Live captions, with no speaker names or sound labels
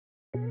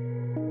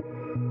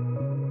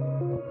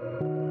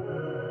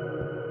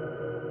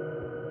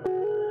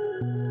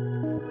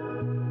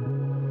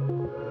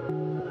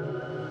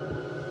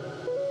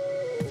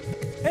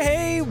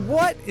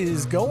What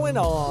is going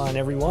on,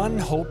 everyone?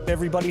 Hope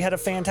everybody had a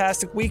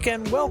fantastic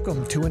weekend.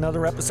 Welcome to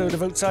another episode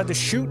of Outside The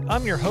Chute.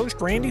 I'm your host,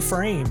 Randy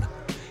Frame.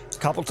 A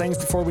couple things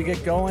before we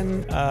get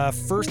going.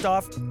 First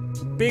off,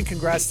 big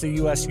congrats to the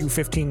U.S.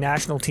 U15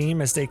 national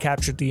team as they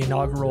captured the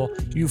inaugural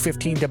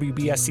U15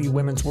 WBSC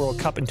Women's World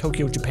Cup in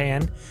Tokyo,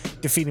 Japan,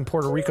 defeating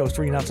Puerto Rico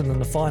 3-0 in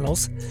the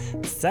finals,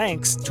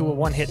 thanks to a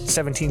one-hit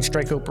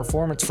 17-strikeout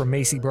performance from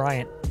Macy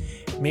Bryant.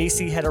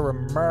 Macy had a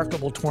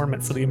remarkable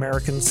tournament for the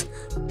Americans.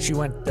 She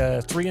went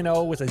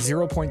 3-0 with a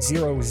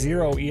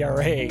 0.00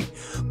 ERA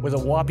with a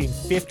whopping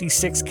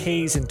 56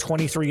 Ks in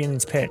 23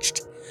 innings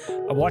pitched.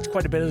 I watched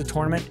quite a bit of the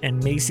tournament,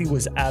 and Macy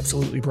was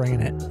absolutely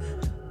bringing it.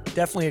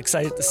 Definitely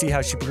excited to see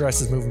how she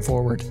progresses moving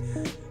forward.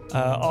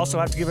 Also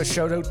have to give a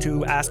shout out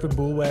to Aspen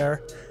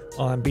Boulware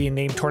on being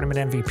named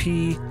tournament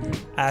MVP.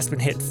 Aspen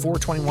hit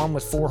 .421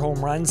 with 4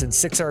 home runs and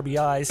 6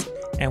 RBIs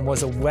and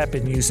was a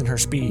weapon using her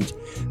speed.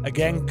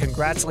 Again,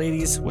 congrats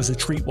ladies, was a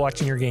treat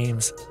watching your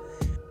games.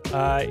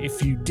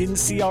 If you didn't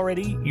see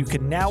already, you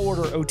can now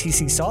order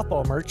OTC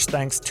softball merch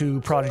thanks to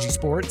Prodigy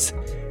Sports.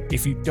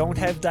 If you don't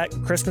have that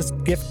Christmas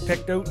gift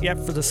picked out yet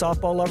for the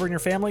softball lover in your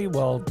family,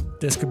 well,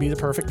 this could be the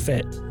perfect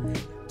fit.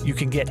 You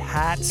can get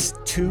hats,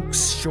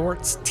 toques,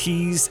 shorts,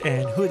 tees,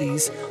 and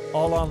hoodies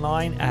all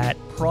online at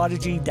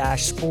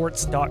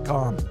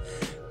prodigy-sports.com.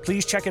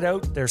 Please check it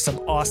out. There's some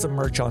awesome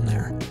merch on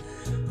there.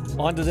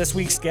 On to this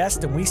week's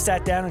guest, and we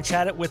sat down and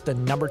chatted with the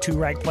number 2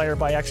 ranked player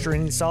by Extra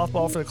Innings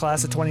Softball for the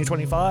class of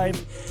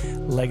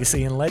 2025,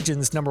 Legacy and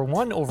Legends number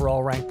 1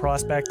 overall ranked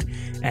prospect,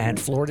 and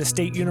Florida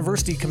State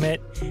University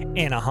commit,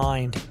 Anna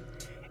Hinde.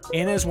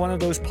 Anna is one of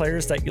those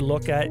players that you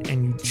look at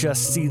and you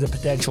just see the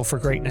potential for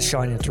greatness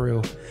shining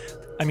through.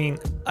 I mean,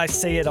 I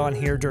say it on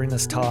here during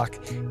this talk,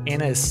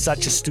 Anna is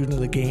such a student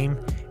of the game,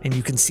 and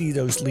you can see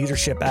those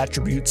leadership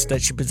attributes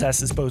that she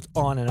possesses both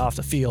on and off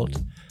the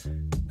field.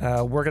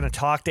 We're going to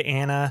talk to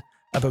Anna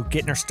about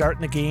getting her start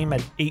in the game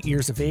at 8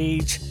 years of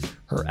age,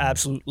 her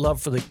absolute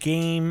love for the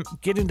game,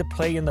 getting to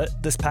play in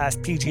this past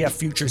PGF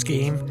Futures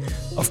Game,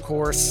 of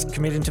course,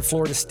 committing to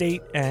Florida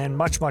State, and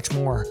much, much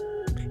more.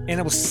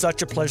 Anna was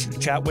such a pleasure to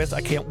chat with.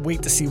 I can't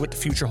wait to see what the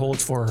future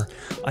holds for her.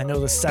 I know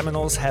the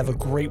Seminoles have a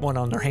great one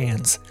on their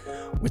hands.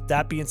 With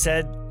that being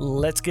said,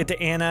 let's get to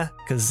Anna,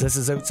 because this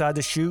is Outside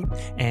the Chute,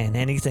 and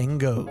anything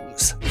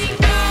goes.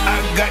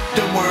 I got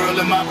the world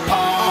in my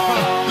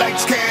palm,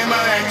 lights, camera,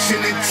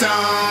 action, it's on.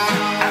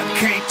 I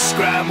can't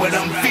describe what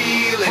I'm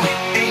feeling,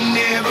 ain't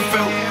never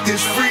felt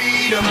this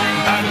freedom.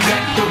 I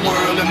got the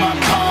world in my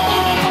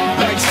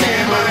palm, lights,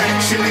 camera,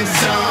 action,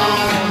 it's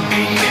on.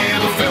 Ain't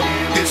never felt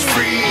this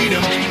freedom.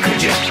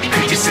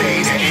 Could you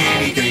say that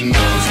anything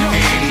goes,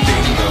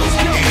 anything goes,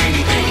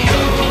 anything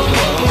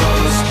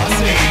goes,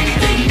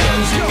 anything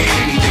goes,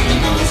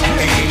 anything goes,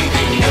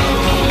 anything goes.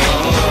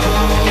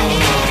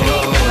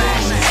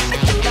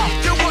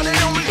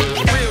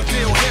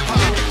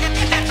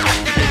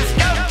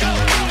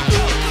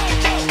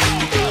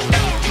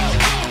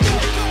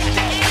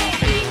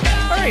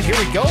 All right, here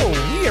we go.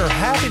 We are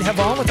happy to have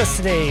on with us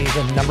today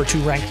the number 2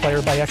 ranked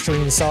player by Extra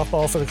Innings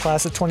Softball for the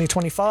class of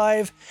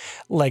 2025,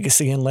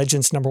 Legacy and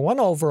Legends number 1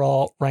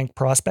 overall ranked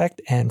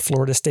prospect, and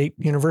Florida State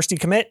University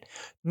commit,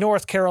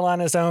 North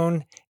Carolina's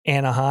own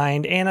Anna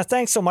Hinde. Anna,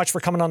 thanks so much for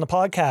coming on the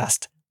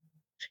podcast.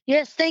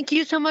 Yes, thank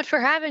you so much for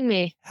having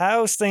me.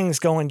 How's things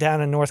going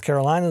down in North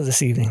Carolina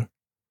this evening?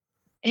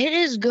 It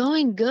is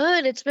going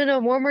good. It's been a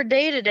warmer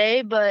day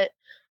today, but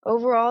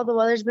overall the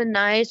weather's been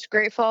nice.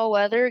 Great fall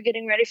weather,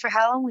 getting ready for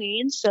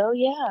Halloween. So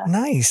yeah.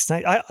 Nice.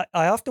 I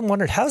often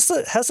wondered how's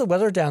the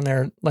weather down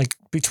there like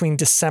between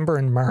December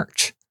and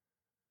March?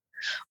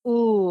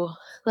 Ooh,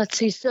 let's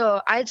see.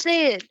 So I'd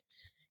say it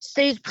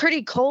stays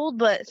pretty cold,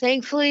 but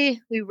thankfully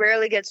we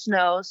rarely get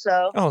snow.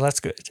 So that's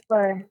good.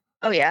 But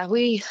oh yeah,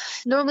 we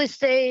normally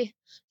stay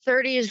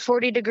 30 to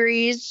 40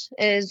 degrees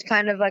is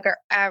kind of like our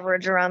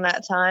average around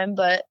that time.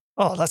 But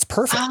that's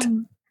perfect.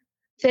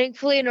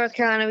 Thankfully, in North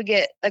Carolina, we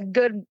get a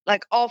good,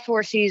 like all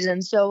 4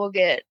 seasons. So we'll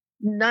get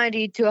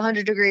 90 to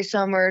 100 degree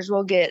summers.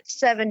 We'll get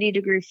 70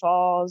 degree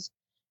falls,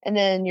 and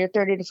then your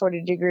 30 to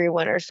 40 degree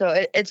winters.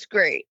 So it's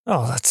great.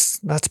 Oh,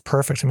 that's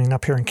perfect. I mean,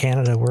 up here in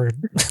Canada, we're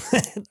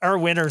our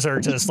winters are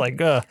just like,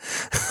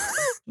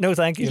 no,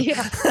 thank you.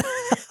 Yeah.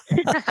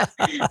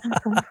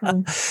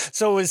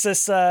 So is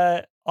this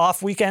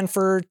off weekend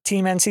for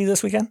Team NC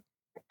this weekend?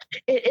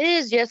 It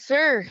is, yes,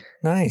 sir.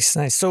 Nice.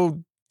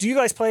 So do you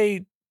guys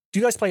play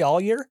all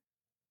year?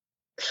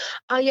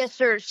 Yes,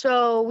 sir.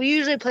 So we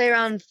usually play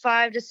around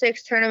 5 to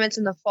 6 tournaments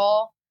in the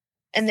fall,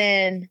 and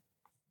then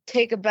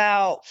take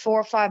about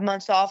 4 or 5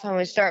 months off, and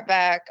we start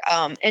back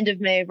end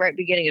of May, right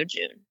beginning of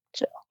June.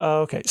 So.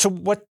 Okay. So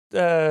what?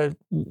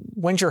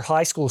 When's your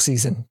high school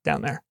season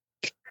down there?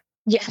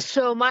 Yes.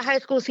 So my high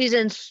school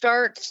season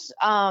starts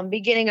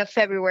beginning of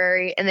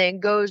February and then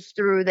goes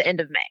through the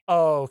end of May.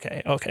 Oh,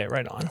 okay. Okay.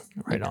 Right on.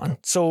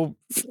 So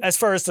as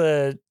far as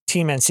the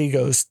Team NC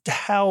goes,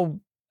 how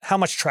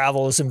much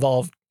travel is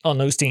involved on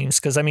those teams?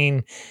 Because I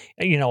mean,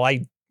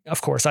 I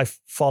of course, I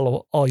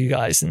follow all you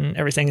guys and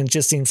everything. And it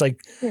just seems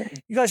like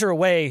you guys are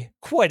away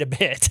quite a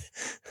bit.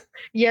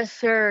 Yes,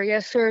 sir.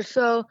 Yes, sir.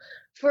 So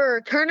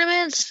for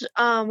tournaments,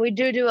 we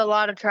do a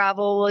lot of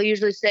travel. We'll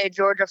usually stay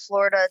Georgia,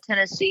 Florida,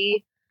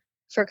 Tennessee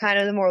for kind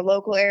of the more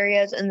local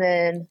areas. And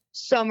then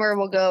summer,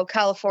 we'll go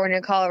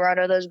California,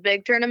 Colorado, those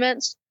big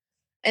tournaments.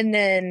 And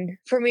then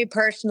for me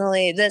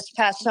personally, this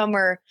past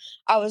summer,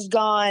 I was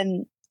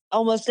gone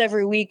almost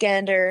every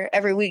weekend or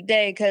every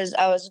weekday because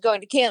I was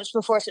going to camps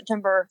before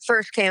September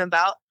 1st came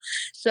about.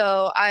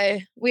 So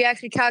we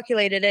actually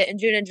calculated it in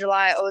June and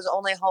July. I was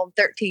only home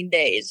 13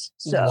 days.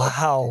 So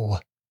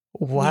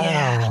Wow.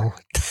 Yeah.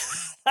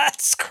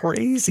 That's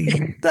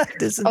crazy.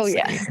 That is insane. Oh,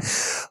 yeah.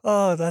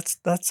 Oh,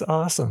 that's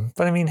awesome.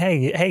 But I mean,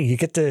 hey, you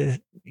get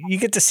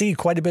to see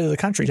quite a bit of the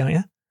country, don't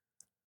you?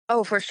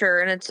 Oh, for sure.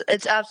 And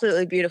it's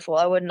absolutely beautiful.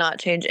 I would not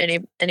change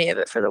any of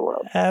it for the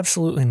world.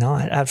 Absolutely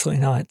not.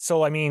 Absolutely not.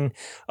 So, I mean,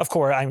 of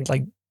course, I'm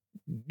like,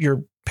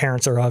 your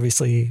parents are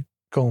obviously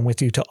going with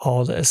you to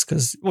all this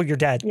because, well, your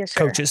dad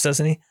coaches,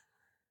 doesn't he?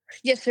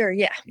 Yes, sir.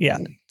 Yeah. Yeah.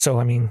 So,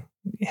 I mean,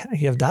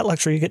 you have that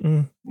luxury of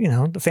getting,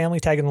 the family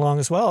tagging along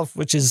as well,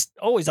 which is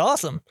always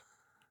awesome.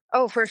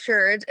 Oh, for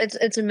sure.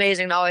 It's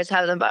amazing to always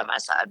have them by my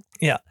side.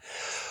 Yeah.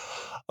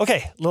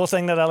 Okay. Little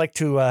thing that I like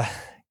to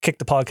kick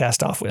the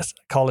podcast off with.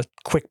 I call it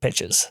quick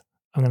pitches.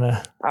 All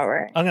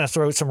right. I'm gonna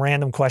throw some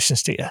random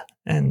questions to you,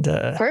 and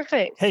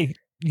perfect. Hey,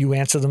 you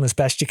answer them as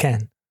best you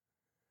can.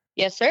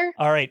 Yes, sir.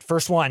 All right.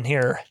 First one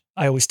here.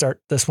 I always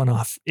start this one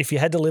off. If you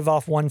had to live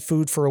off one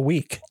food for a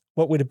week,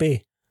 what would it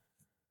be?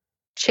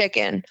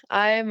 Chicken.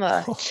 I'm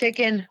a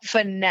chicken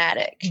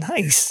fanatic.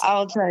 Nice.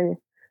 I'll tell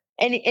you.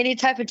 Any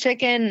type of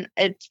chicken,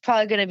 it's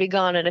probably going to be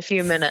gone in a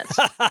few minutes.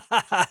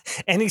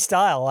 Any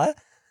style, huh?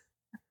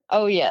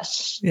 Oh,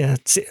 yes. Yeah.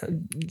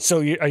 So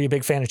are you a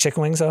big fan of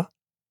chicken wings, though?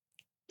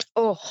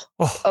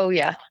 Oh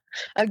yeah.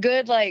 A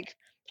good,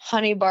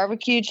 honey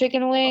barbecue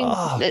chicken wing,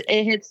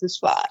 it hits the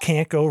spot.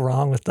 Can't go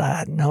wrong with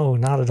that. No,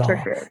 not at all. For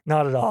sure.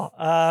 Not at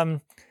all.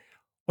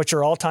 What's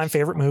your all-time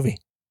favorite movie?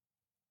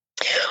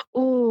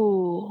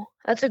 Ooh,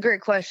 that's a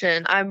great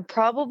question. I'm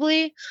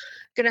probably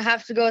going to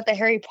have to go with the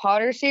Harry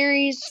Potter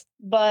series,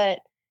 but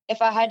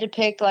if I had to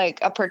pick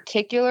a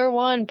particular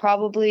one,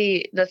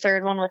 probably the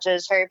third one, which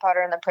is Harry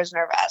Potter and the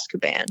Prisoner of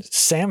Azkaban.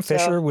 Sam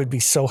Fisher would be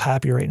so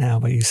happy right now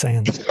by you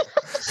saying that.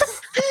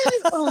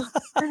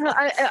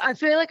 I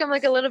feel like I'm a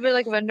little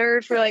bit of a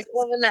nerd for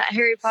loving that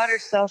Harry Potter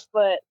stuff,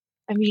 but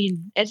I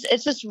mean,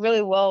 it's just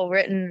really well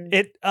written.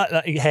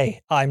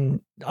 Hey,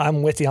 I'm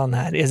with you on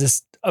that. It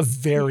is a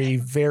very,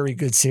 very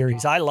good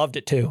series. I loved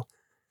it too.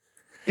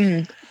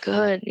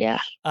 Good, yeah.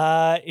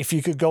 If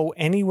you could go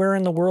anywhere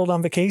in the world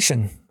on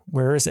vacation,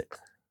 where is it?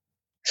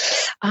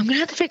 I'm gonna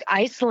have to pick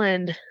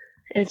Iceland.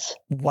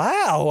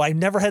 Wow, I've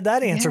never had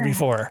that answer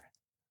before.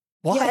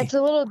 Why? Yeah, it's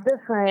a little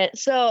different.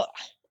 So,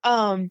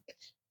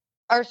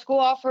 our school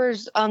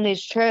offers on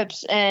these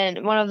trips,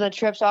 and one of the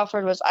trips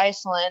offered was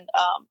Iceland.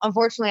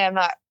 Unfortunately, I'm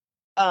not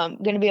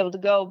going to be able to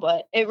go,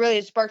 but it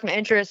really sparked my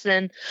interest,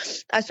 and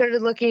I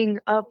started looking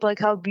up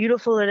how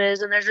beautiful it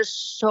is, and there's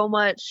just so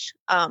much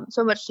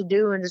to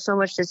do and just so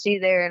much to see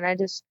there, and I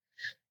just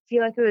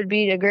feel like it would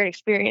be a great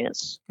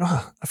experience.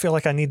 I feel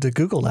like I need to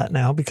Google that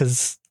now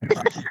because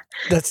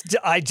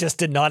I just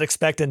did not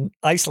expect an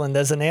Iceland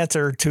as an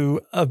answer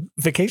to a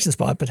vacation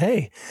spot, but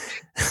hey.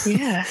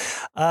 Yeah.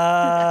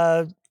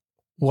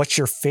 What's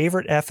your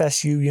favorite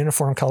FSU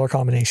uniform color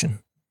combination?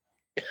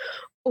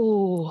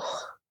 Oh,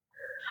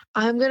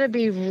 I'm going to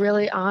be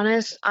really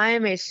honest. I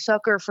am a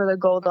sucker for the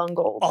gold on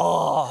gold.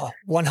 Oh,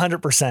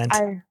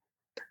 100%.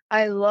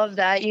 I love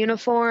that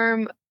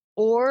uniform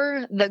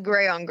or the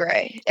gray on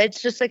gray.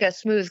 It's just a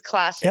smooth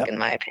classic in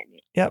my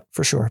opinion. Yep,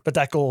 for sure. But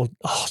that gold,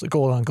 the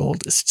gold on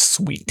gold is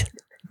sweet.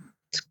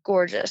 It's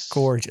gorgeous.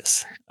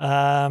 Gorgeous.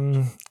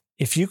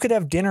 If you could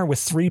have dinner with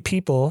 3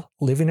 people,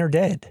 living or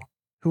dead,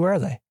 who are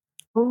they?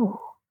 Ooh.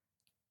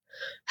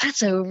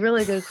 That's a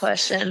really good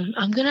question.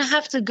 I'm going to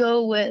have to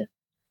go with,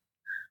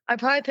 I'd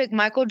probably pick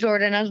Michael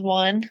Jordan as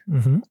one.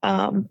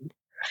 Mm-hmm.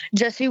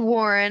 Jessie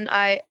Warren,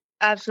 I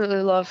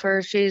absolutely love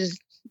her. She's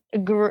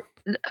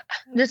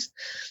just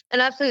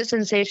an absolute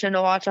sensation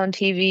to watch on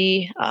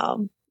TV.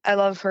 I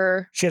love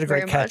her. She had a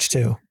great catch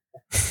too.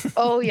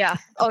 Oh yeah.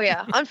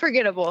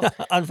 Unforgettable.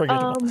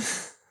 Unforgettable.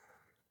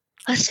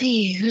 Let's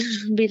see,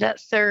 who's going to be that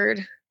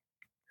third?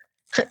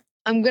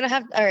 I'm going to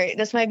have, all right,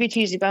 this might be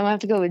cheesy, but I'm going to have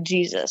to go with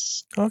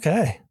Jesus.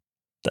 Okay.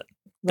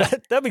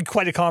 That'd be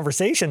quite a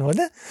conversation,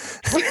 wouldn't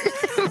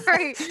it?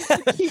 Right.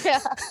 Yeah.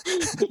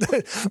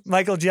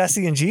 Michael,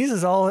 Jesse, and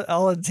Jesus all at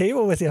the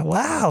table with you.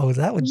 Wow.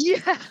 That would,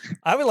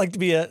 I would like to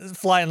be a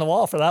fly on the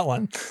wall for that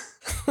one.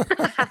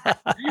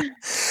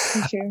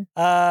 Sure.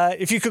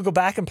 If you could go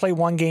back and play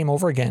one game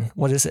over again,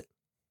 what is it?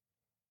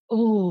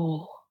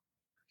 Ooh.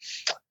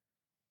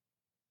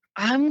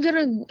 I'm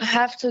going to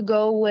have to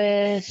go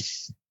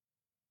with,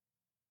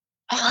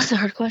 that's a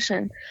hard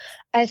question.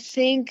 I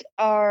think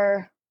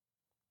our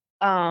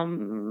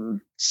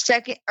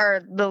second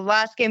or the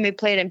last game we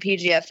played in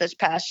PGF this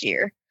past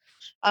year.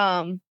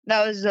 That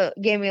was the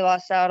game we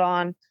lost out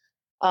on.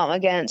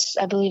 against,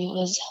 I believe it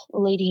was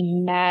Lady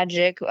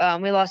Magic.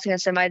 We lost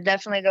against them. I'd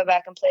definitely go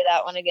back and play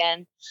that one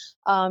again,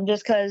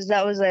 just because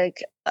that was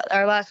like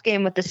our last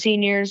game with the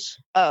seniors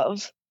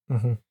of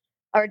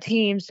our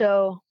team.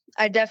 So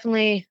I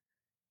definitely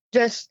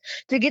just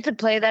to get to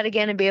play that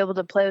again and be able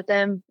to play with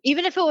them,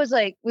 even if it was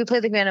like we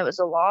played the game and it was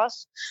a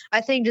loss,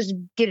 I think just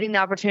getting the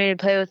opportunity to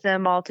play with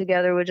them all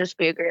together would just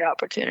be a great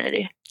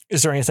opportunity.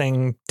 Is there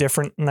anything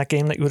different in that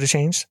game that you would have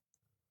changed?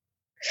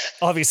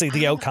 Obviously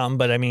the outcome,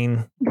 but I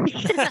mean.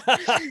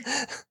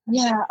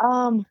 Yeah.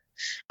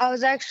 I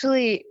was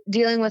actually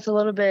dealing with a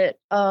little bit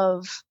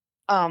of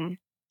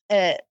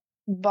a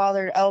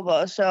bothered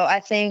elbow. So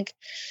I think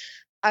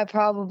I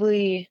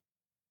probably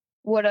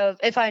would have,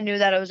 if I knew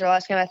that it was our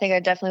last game, I think I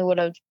definitely would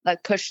have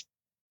like pushed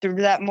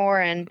through that more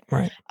and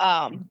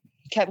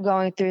kept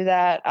going through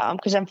that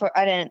because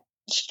I didn't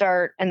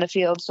start in the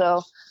field.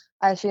 So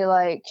I feel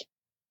like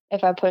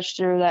if I pushed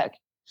through that,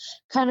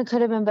 kind of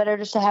could have been better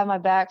just to have my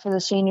back for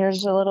the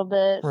seniors a little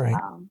bit. Right.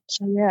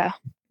 So yeah.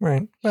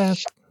 Right. Well,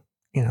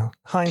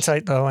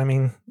 hindsight though, I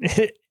mean,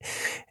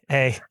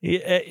 hey,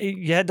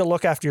 you had to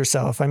look after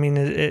yourself. I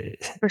mean,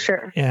 for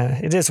sure. Yeah,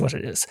 it is what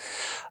it is.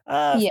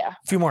 A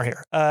few more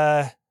here.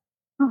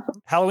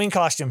 Halloween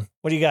costume.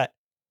 What do you got?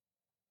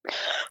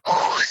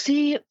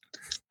 See,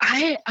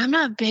 I'm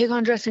not big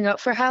on dressing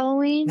up for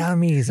Halloween. Not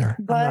me either.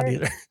 I'm not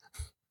either.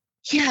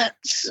 Yeah.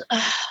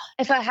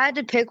 If I had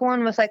to pick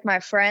one with like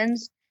my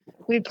friends,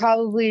 we'd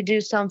probably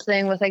do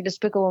something with like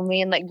Despicable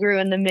Me and like Gru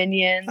and the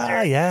Minions.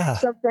 Yeah.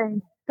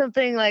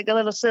 Something like a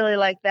little silly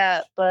like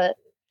that. But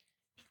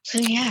so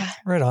yeah.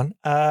 Right on.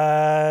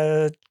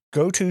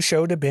 Go-to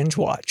show to binge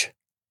watch.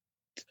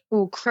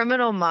 Ooh,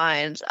 Criminal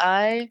Minds.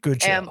 I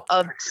am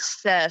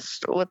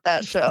obsessed with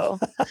that show.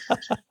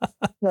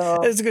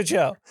 So, it's a good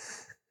show.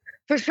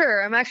 For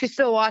sure. I'm actually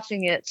still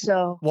watching it.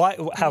 So why?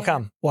 How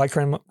come? Why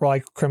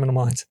Criminal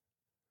Minds?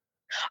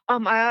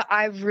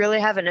 I really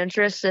have an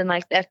interest in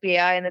like the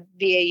FBI and the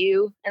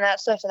BAU and that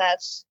stuff, and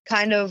that's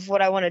kind of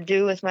what I want to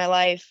do with my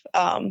life.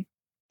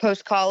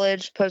 Post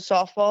college, post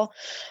softball.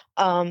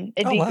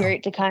 It'd be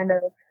great to kind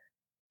of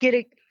get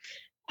it.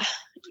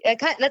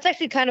 That's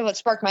actually kind of what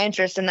sparked my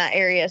interest in that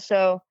area.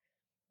 So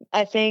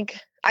I think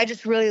I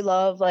just really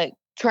love like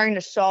trying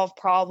to solve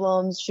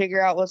problems,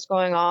 figure out what's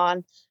going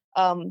on,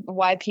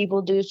 why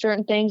people do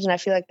certain things. And I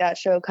feel like that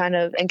show kind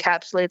of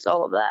encapsulates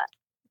all of that.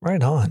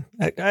 Right on.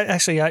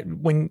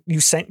 When you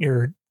sent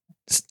your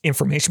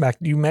information back,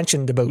 you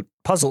mentioned about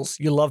puzzles.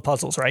 You love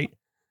puzzles, right?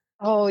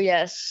 Oh,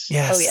 yes.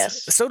 Yes. Oh,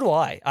 yes. So do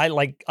I.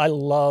 I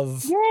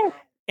love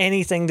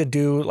anything to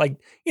do, like,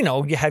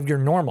 you have your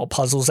normal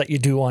puzzles that you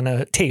do on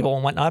a table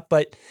and whatnot,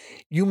 but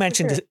you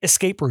mentioned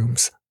escape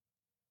rooms.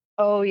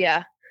 Oh,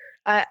 yeah.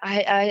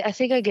 I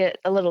think I get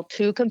a little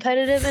too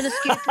competitive in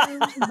escape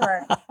rooms,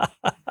 but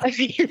I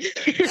mean,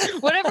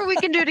 whatever we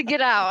can do to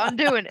get out, I'm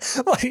doing it.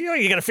 Well,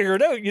 you got to figure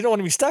it out. You don't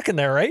want to be stuck in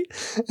there, right?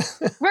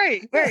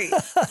 Right.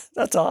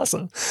 That's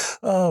awesome.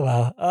 Oh,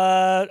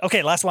 wow.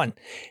 Okay, last one.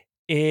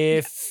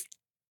 If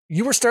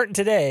you were starting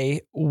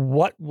today,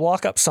 what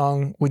walk-up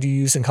song would you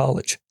use in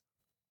college?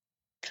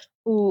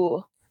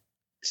 Ooh.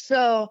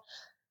 So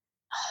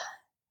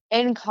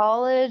in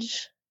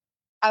college,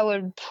 I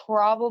would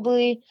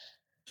probably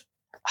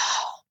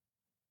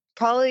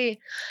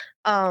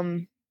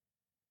I'm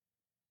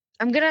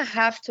gonna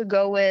have to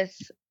go with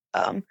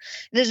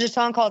there's a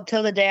song called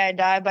Till the Day I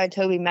Die by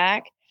Toby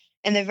Mac,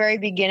 and the very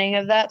beginning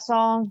of that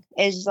song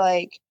is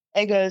like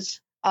it goes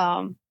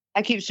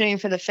I keep swinging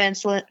for the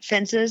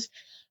fences,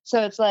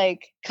 so it's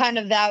like kind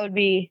of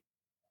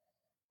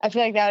I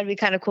feel like that would be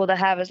kind of cool to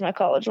have as my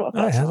college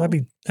walk-up song.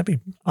 That'd be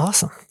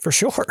awesome for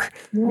sure.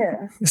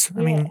 Yeah. I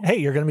mean, hey,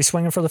 you're going to be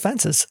swinging for the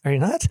fences, are you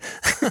not?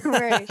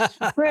 Right.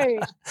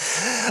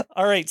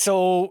 All right,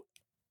 so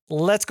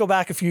let's go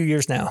back a few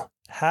years now.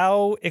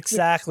 How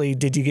exactly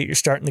did you get your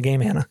start in the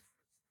game, Anna?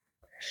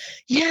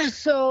 Yeah,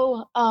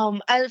 so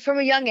from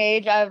a young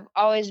age, I've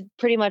always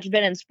pretty much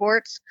been in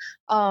sports.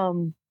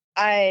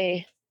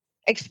 I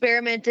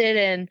experimented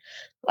in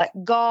like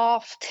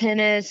golf,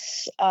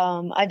 tennis.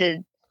 I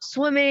did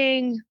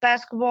swimming,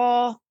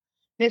 basketball,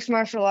 mixed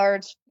martial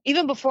arts,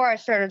 even before I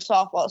started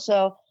softball.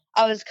 So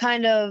I was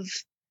kind of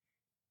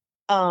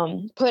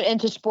put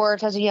into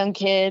sports as a young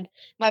kid.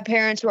 My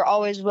parents were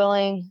always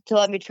willing to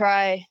let me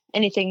try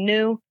anything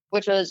new,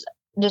 which was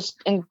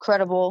just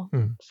incredible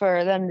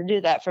for them to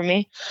do that for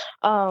me.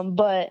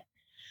 But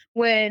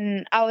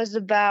when I was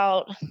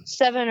about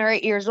 7 or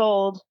 8 years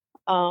old,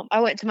 I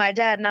went to my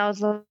dad and I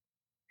was like,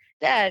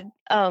 Dad,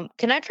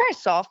 can I try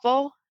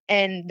softball?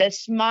 And the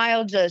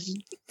smile just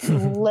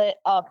lit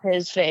up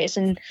his face.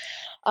 And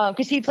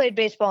because he played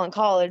baseball in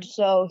college,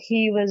 so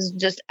he was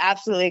just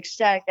absolutely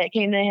ecstatic that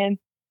came to him.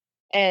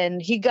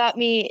 And he got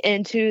me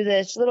into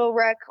this little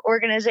rec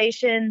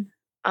organization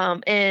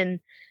in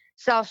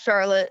South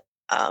Charlotte.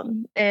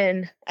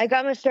 And I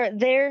got my start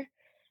there.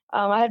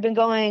 I had been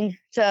going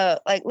to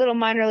like little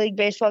minor league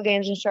baseball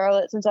games in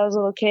Charlotte since I was a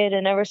little kid.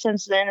 And ever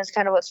since then, it's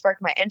kind of what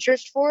sparked my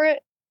interest for it.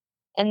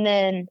 And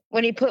then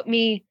when he put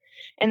me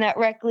in that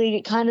rec league,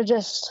 it kind of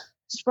just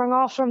sprung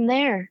off from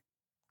there.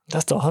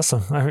 That's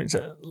awesome. I mean,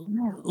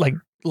 like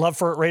love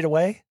for it right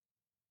away.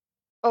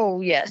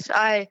 Oh yes,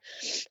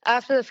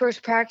 after the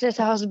first practice,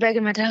 I was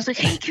begging my dad. I was like,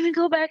 "Hey, can we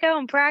go back out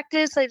and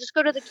practice? Like, just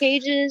go to the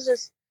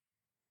cages."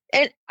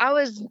 And I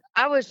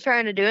was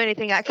trying to do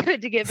anything I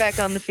could to get back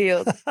on the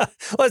field.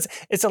 Well,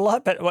 it's a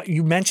lot better. Well,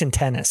 you mentioned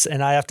tennis,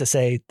 and I have to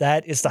say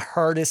that is the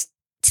hardest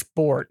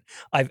sport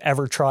I've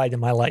ever tried in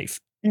my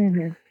life.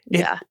 Mm-hmm.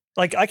 Yeah.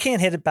 Like I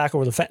can't hit it back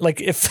over the fence. Like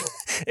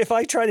if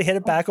I try to hit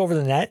it back over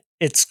the net,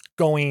 it's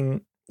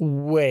going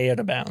way out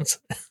of bounds.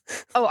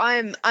 Oh,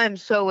 I'm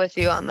so with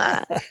you on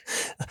that.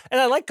 And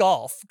I like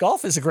golf.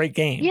 Golf is a great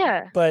game.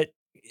 Yeah. But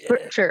For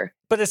sure.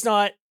 But it's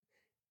not,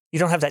 you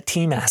don't have that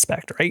team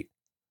aspect, right?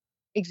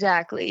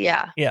 Exactly.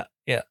 Yeah. Yeah.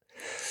 Yeah.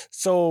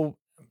 So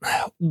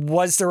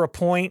was there a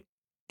point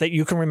that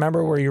you can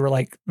remember where you were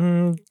like,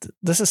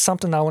 this is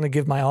something I want to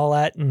give my all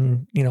at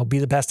and, be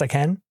the best I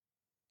can?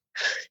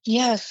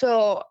 Yeah.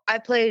 So I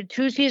played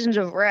 2 seasons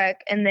of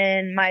rec, and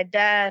then my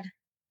dad,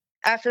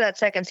 after that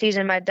second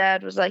season, my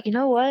dad was like, "You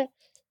know what?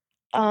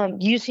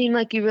 You seem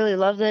like you really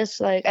love this.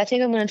 Like, I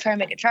think I'm going to try and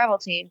make a travel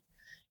team."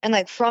 And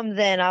like from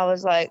then I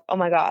was like, "Oh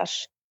my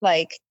gosh,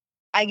 like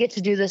I get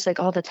to do this like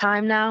all the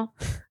time now."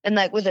 And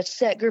like with a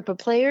set group of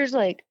players,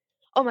 like,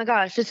 oh my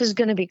gosh, this is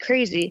going to be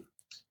crazy.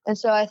 And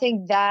so I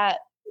think that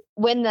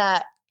when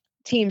that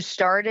team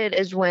started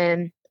is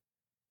when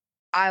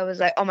I was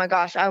like, oh my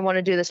gosh, I want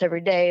to do this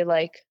every day.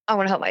 Like, I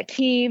want to help my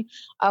team.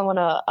 I want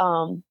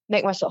to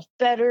make myself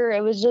better.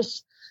 It was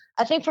just,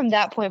 I think from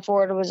that point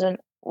forward,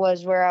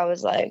 was where I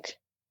was like,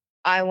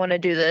 I want to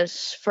do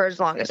this for as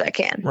long as I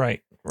can.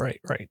 Right.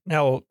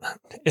 Now,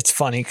 it's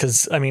funny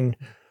because, I mean,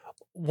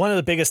 one of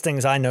the biggest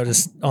things I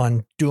noticed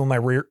on doing my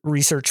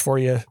research for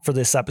you for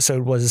this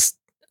episode was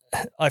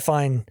I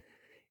find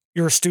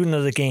you're a student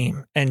of the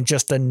game and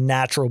just a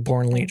natural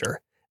born leader.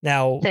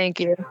 Now,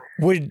 thank you.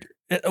 Would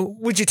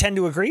you tend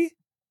to agree?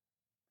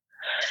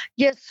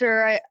 Yes,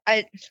 sir.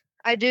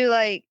 I do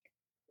like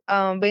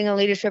being in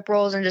leadership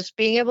roles and just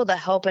being able to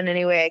help in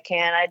any way I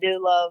can. I do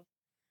love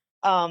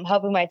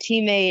helping my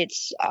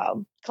teammates,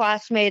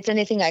 classmates,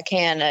 anything I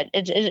can.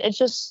 It's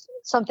just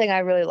something I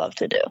really love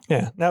to do.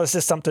 Yeah. Now, is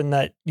this something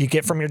that you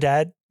get from your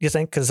dad, you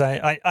think? Because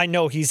I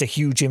know he's a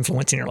huge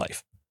influence in your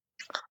life.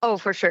 Oh,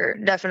 for sure.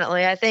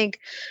 Definitely. I think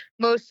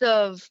most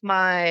of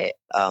my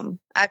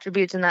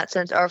attributes in that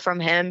sense are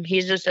from him.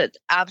 He's just an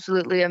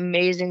absolutely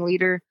amazing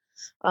leader.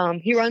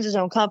 He runs his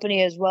own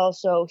company as well,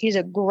 so he's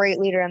a great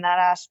leader in that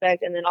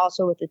aspect. And then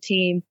also with the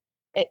team,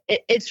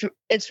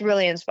 it's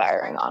really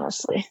inspiring,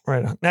 honestly.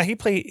 Right on. Now you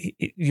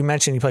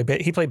mentioned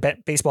he played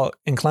baseball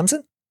in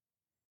Clemson?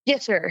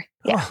 Yes, sir.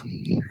 Yeah. Oh,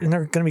 isn't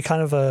there going to be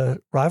kind of a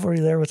rivalry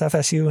there with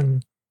FSU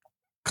and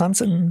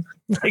Clemson?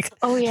 Like,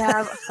 oh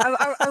yeah,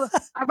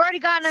 I've already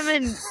gotten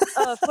him in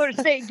Florida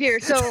State gear,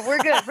 so we're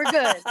good. We're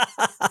good.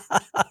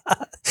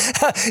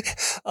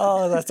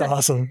 Oh, that's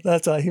awesome.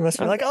 He must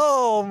be like,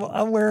 oh,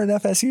 I'm wearing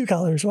FSU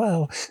colors.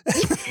 Wow.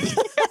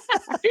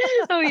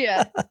 Oh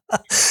yeah.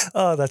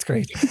 Oh, that's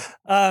great.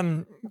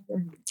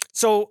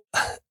 So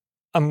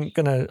I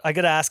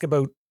gotta ask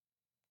about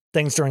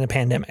things during the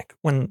pandemic,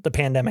 when the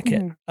pandemic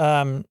hit.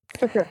 For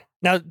sure.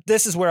 Now,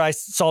 this is where I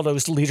saw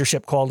those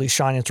leadership qualities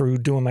shining through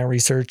doing my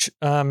research.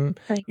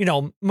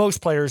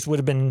 Most players would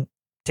have been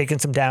taking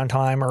some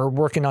downtime or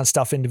working on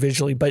stuff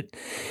individually, but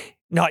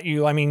not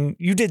you. I mean,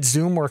 you did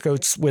Zoom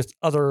workouts with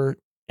other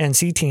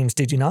NC teams,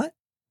 did you not?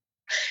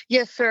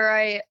 Yes, sir.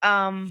 I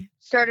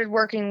started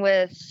working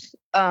with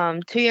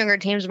 2 younger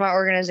teams in my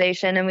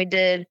organization, and we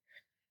did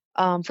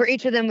for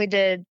each of them, we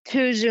did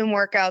 2 Zoom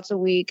workouts a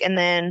week, and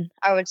then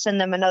I would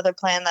send them another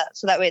plan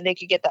so that way they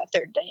could get that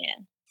 3rd day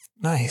in.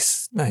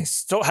 Nice.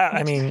 So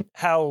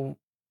how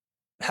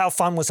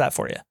fun was that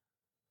for you?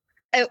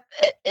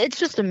 It's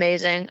just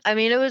amazing. I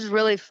mean, it was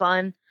really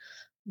fun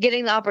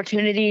getting the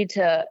opportunity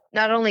to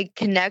not only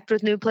connect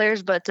with new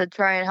players, but to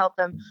try and help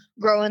them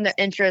grow in their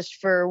interest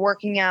for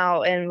working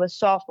out and with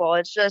softball.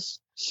 It's just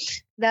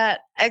that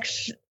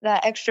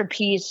extra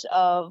piece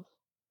of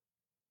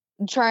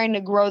trying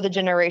to grow the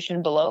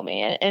generation below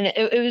me. And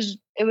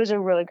it was a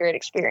really great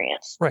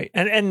experience. Right.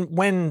 And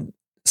when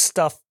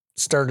stuff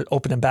started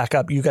opening back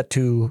up, you got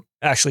to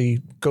actually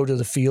go to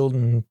the field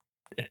and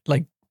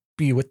like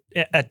be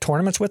at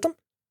tournaments with them?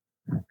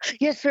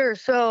 Yes, sir.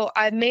 So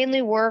I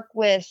mainly work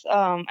with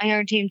a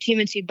young team, Team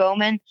NC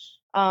Bowman.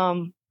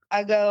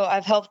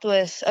 I've helped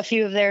with a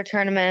few of their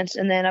tournaments,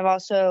 and then I've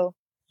also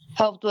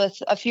helped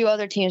with a few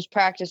other teams'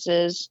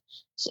 practices.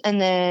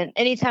 And then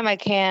anytime I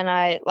can,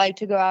 I like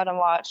to go out and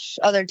watch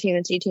other Team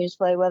NC teams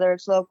play, whether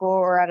it's local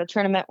or at a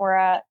tournament we're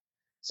at.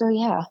 So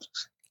yeah.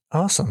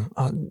 Awesome.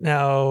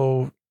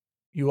 Now,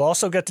 you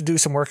also got to do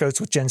some workouts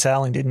with Jen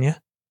Salling, didn't you?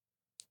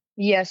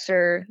 Yes,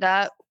 sir.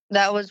 That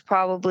was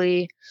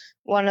probably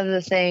one of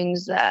the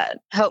things that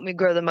helped me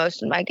grow the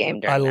most in my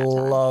game during that time.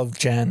 I love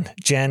Jen.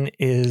 Jen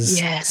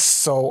is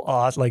so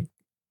odd, like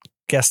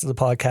guest of the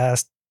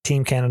podcast,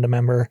 Team Canada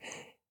member.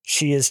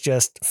 She is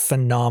just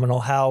phenomenal.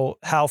 How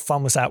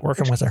fun was that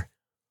working with her?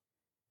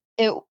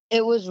 It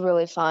was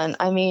really fun.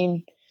 I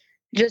mean,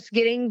 just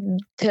getting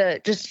to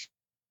just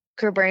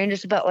her brain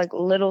just about like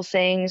little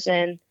things.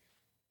 And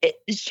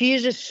she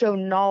is just so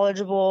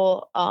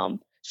knowledgeable,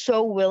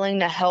 so willing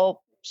to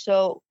help.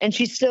 And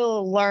she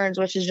still learns,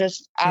 which is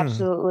just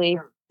absolutely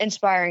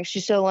inspiring.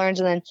 She still learns.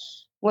 And then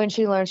when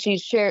she learned, she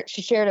shared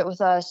it with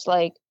us,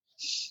 like,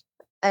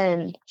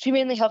 and she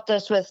mainly helped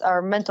us with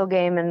our mental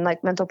game and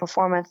like mental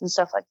performance and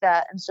stuff like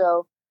that. And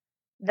so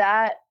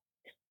that,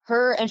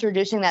 her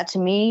introducing that to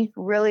me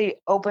really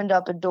opened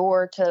up a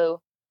door to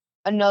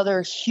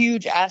another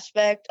huge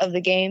aspect of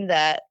the game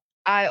that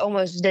I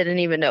almost didn't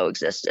even know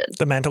existed.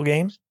 The mental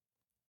game?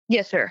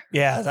 Yes, sir.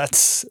 Yeah,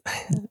 that's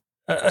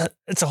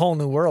it's a whole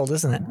new world,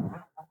 isn't it?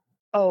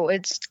 Oh,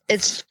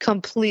 it's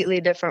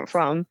completely different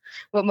from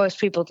what most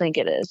people think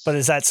it is. But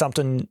is that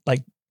something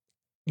like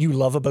you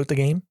love about the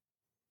game?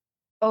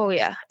 Oh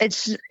yeah,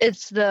 it's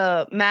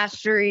the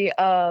mastery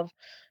of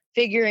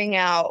figuring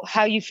out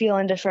how you feel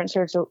in different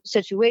sorts of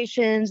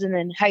situations, and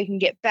then how you can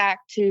get back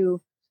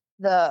to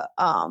the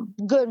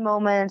good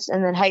moments,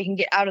 and then how you can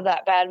get out of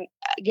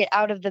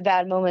the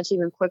bad moments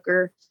even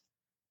quicker.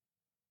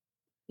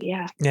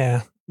 Yeah.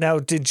 Yeah. Now,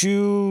 did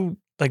you,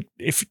 like,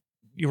 if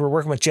you were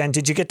working with Jen,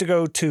 did you get to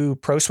go to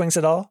Pro Swings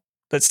at all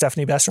that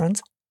Stephanie Best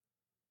runs?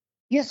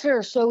 Yes,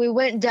 sir. So we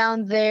went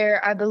down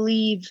there, I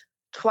believe,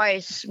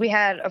 twice. We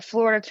had a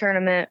Florida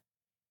tournament,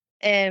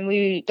 and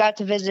we got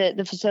to visit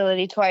the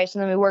facility twice,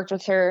 and then we worked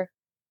with her,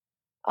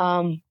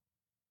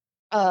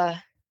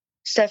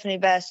 Stephanie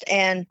Best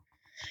and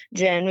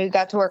Jen. We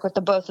got to work with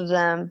the both of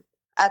them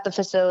at the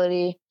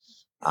facility.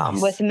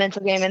 Nice. With the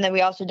mental game, and then we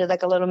also did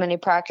like a little mini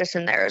practice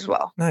in there as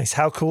well. Nice.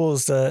 How cool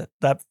is that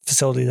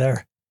facility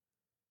there?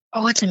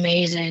 Oh, it's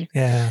amazing.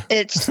 Yeah.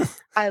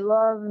 I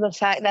love the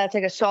fact that it's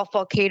like a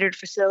softball catered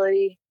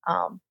facility.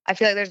 I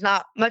feel like there's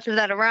not much of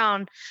that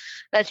around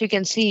that you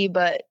can see,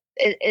 but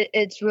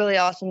it's really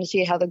awesome to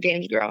see how the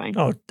game's growing.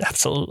 Oh,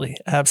 absolutely.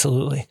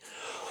 Absolutely.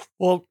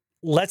 Well,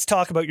 let's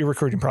talk about your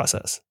recruiting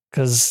process,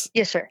 because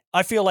yes, sir.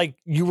 I feel like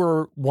you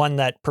were one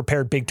that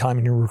prepared big time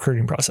in your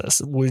recruiting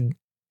process. Would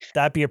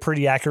that be a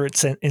pretty accurate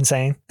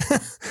saying?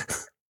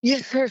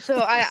 Yes, sir. So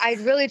I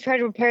really tried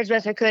to prepare as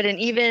best I could. And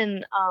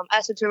even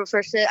as September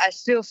 1st hit, I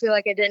still feel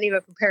like I didn't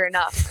even prepare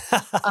enough.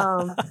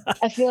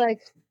 I feel like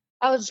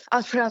I was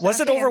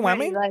Was it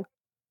overwhelming? Like,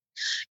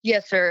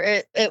 yes,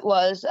 sir. It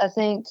was. I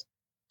think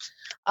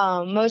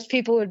most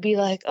people would be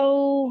like,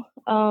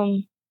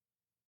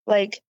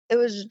 like it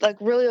was like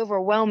really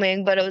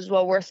overwhelming, but it was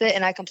well worth it.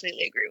 And I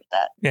completely agree with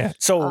that. Yeah.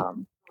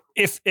 So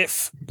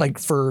if like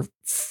for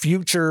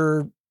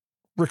future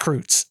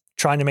recruits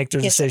trying to make their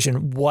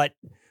decision, what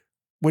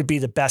would be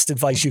the best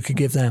advice you could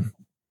give them?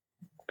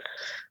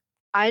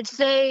 I'd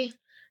say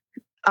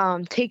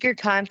take your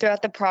time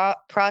throughout the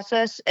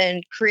process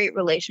and create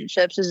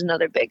relationships is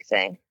another big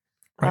thing.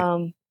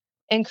 Right.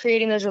 And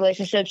creating those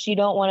relationships, you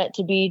don't want it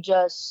to be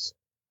just,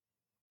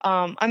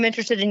 I'm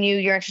interested in you,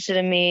 you're interested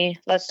in me,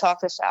 let's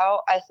talk this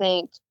out. I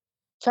think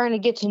trying to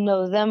get to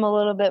know them a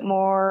little bit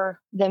more,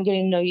 them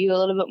getting to know you a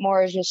little bit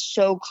more is just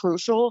so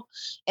crucial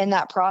in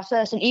that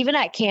process. And even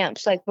at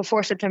camps, like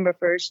before September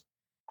 1st,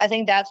 I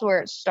think that's where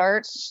it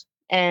starts.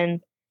 And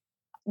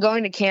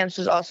going to camps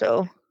is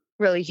also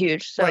really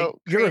huge. So right.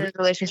 creating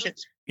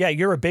relationships. Yeah,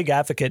 you're a big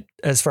advocate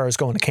as far as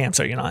going to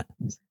camps, are you not?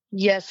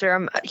 Yes, sir.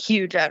 I'm a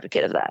huge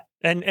advocate of that.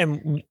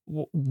 And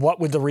what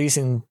would the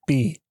reason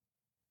be?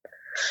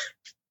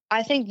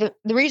 I think the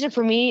reason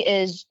for me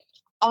is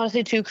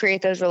honestly to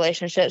create those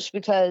relationships,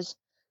 because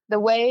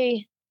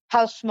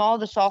how small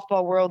the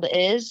softball world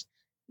is,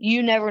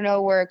 you never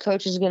know where a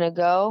coach is going to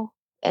go.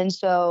 And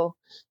so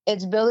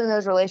it's building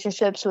those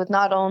relationships with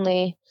not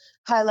only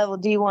high level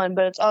D1,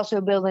 but it's also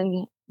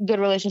building good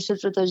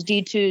relationships with those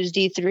D2s,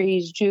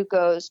 D3s,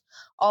 JUCOs,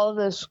 all of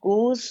those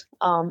schools.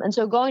 And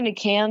so going to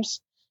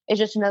camps is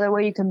just another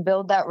way you can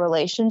build that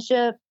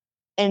relationship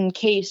in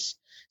case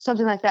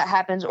something like that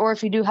happens. Or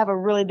if you do have a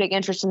really big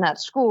interest in that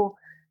school,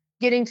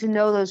 getting to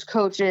know those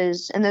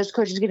coaches and those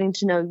coaches getting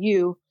to know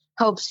you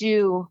helps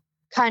you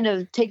kind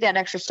of take that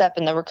extra step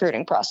in the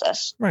recruiting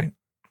process. Right.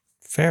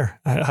 Fair.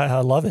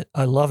 I love it.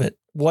 I love it.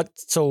 What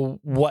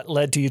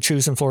led to you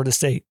choosing Florida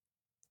State?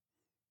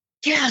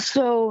 Yeah.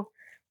 So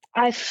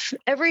I've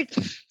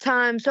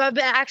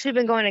actually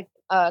been going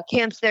to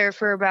camps there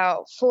for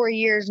about 4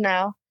 years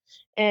now.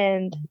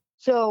 And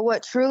so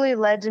what truly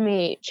led to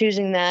me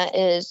choosing that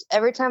is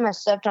every time I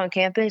stepped on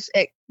campus,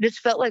 it just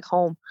felt like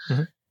home.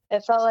 Mm-hmm.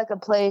 It felt like a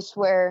place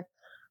where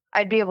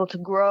I'd be able to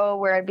grow,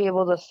 where I'd be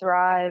able to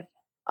thrive,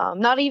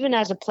 not even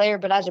as a player,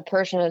 but as a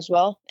person as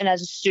well. And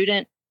as a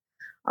student,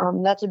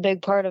 that's a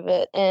big part of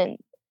it. And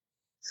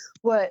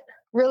what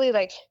really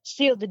like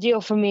sealed the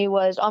deal for me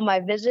was on my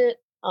visit,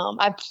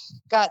 I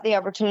got the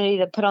opportunity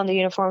to put on the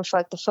uniforms for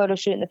like the photo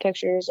shoot and the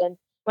pictures. And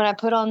when I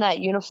put on that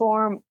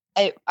uniform,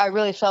 I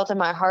really felt in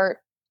my heart,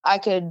 I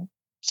could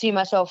see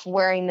myself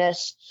wearing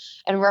this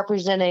and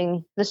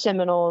representing the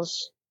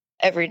Seminoles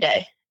every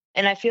day.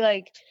 And I feel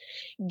like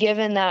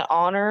given that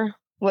honor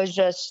was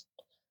just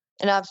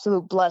an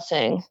absolute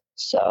blessing.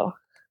 So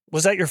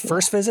was that your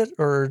first visit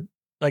or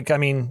like, I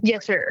mean,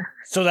 yes, sir.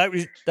 So that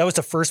was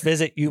the first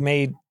visit you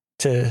made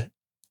to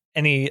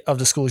any of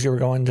the schools you were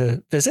going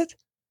to visit?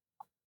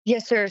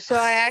 Yes, sir. So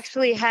I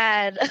actually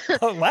had.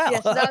 Oh, wow.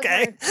 Yes, so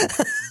Okay.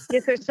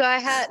 yes, sir. So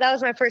that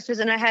was my first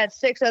visit, and I had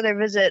 6 other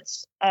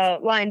visits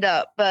lined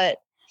up. But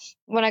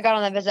when I got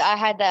on that visit, I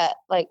had that,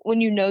 like,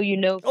 when you know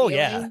feeling. Oh,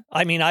 yeah.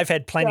 I mean, I've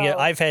had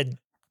I've had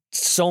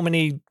so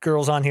many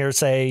girls on here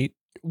say,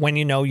 when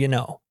you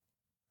know.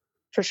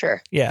 For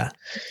sure. Yeah.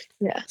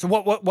 Yeah. So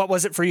what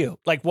was it for you?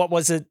 Like, what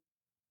was it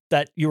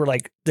that you were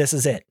like, this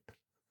is it?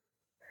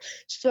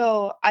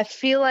 So I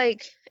feel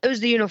like it was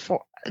the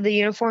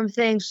uniform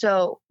thing.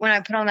 So when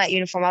I put on that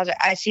uniform, I was like,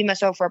 I see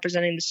myself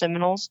representing the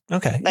Seminoles.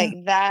 Okay. Like,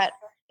 that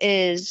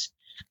is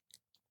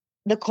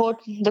the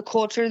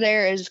culture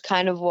there is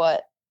kind of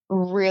what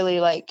really,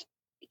 like,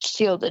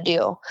 sealed the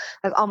deal.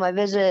 Like, on my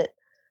visit,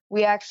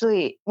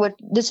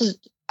 this is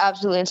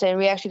absolutely insane.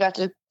 We actually got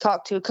to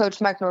talk to Coach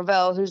Mike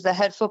Norvell, who's the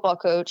head football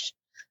coach.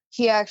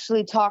 He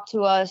actually talked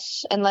to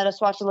us and let us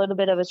watch a little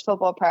bit of his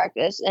football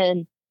practice.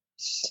 And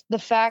the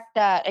fact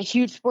that a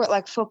huge sport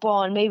like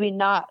football, and maybe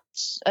not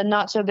a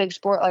not so big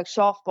sport like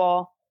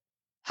softball,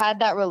 had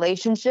that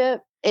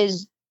relationship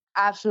is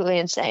absolutely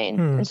insane.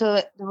 And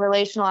so the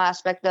relational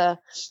aspect, the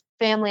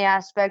family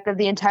aspect of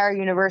the entire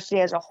university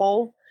as a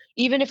whole,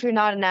 even if you're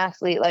not an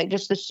athlete, like,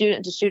 just the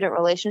student to student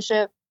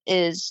relationship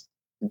is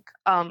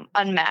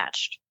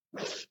unmatched.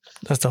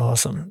 That's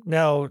awesome.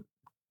 Now,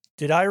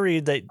 did I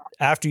read that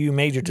after you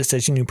made your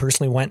decision, you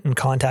personally went and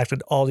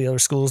contacted all the other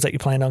schools that you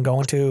planned on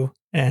going to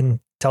and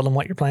tell them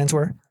what your plans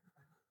were?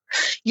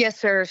 Yes,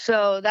 sir.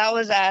 So that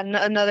was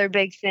another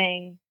big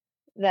thing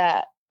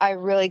that I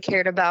really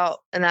cared about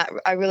and that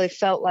I really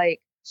felt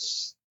like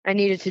I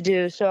needed to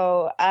do.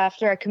 So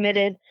after I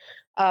committed,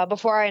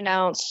 before I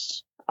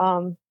announced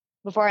and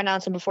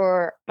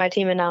before my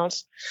team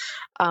announced,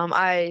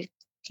 I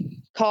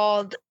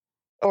called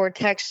or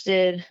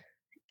texted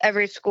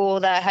every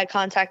school that had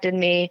contacted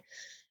me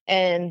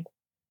and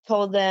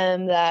told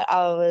them that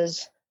I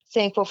was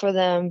thankful for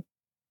them,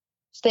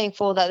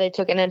 thankful that they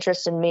took an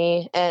interest in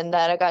me and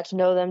that I got to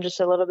know them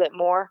just a little bit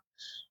more.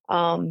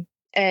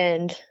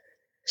 And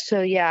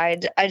so, yeah,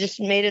 I just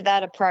made it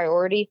that a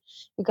priority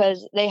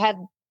because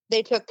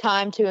they took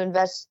time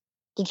to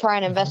try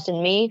and invest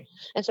in me.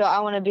 And so I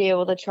want to be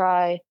able to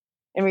try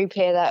and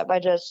repay that by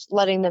just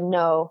letting them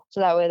know. So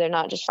that way they're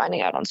not just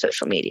finding out on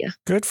social media.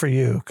 Good for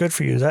you. Good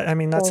for you.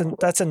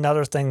 That's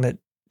another thing that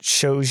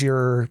shows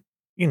your,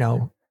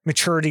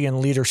 maturity and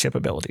leadership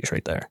abilities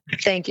right there.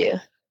 Thank you.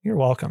 You're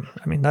welcome.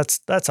 I mean,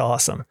 that's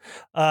awesome.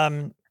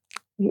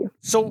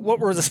 So what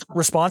were the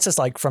responses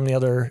like from the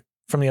other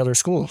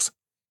schools?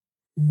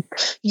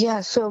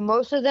 Yeah. So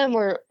most of them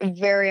were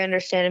very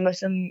understanding.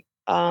 Most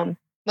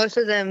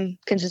of them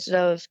consisted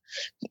of,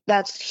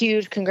 that's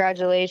huge.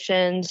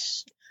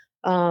 Congratulations.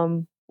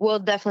 We'll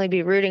definitely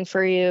be rooting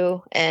for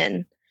you.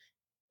 And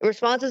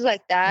responses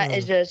like that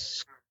is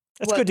just,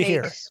 that's good to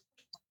hear.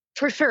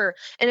 For sure.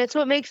 And it's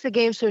what makes the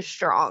game so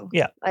strong.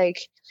 Yeah. Like,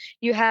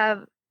 you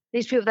have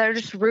these people that are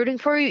just rooting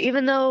for you,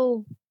 even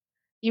though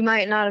you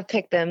might not have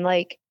picked them.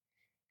 Like,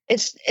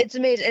 it's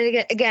amazing.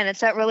 And again,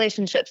 it's that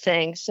relationship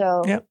thing.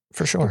 So yeah,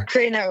 for sure.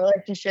 Creating that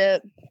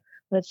relationship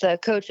with the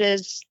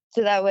coaches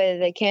so that way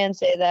they can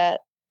say that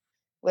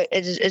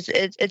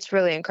it's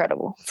really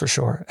incredible. For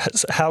sure.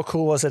 How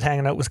cool was it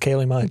hanging out with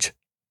Kaylee Mudge?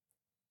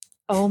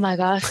 Oh my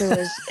gosh,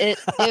 it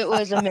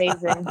was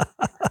amazing.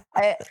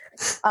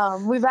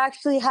 We've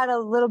actually had a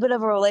little bit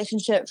of a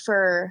relationship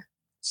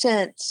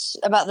since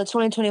about the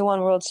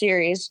 2021 World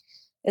Series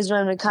is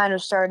when we kind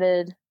of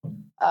started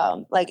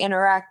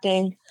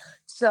interacting.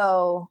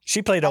 So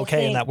she played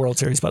okay in that World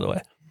Series, by the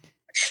way.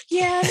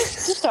 Yeah,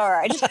 just all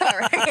right.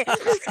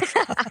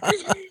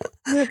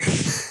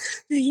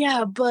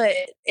 Yeah, but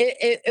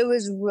it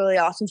was really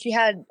awesome. She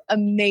had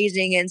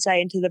amazing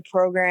insight into the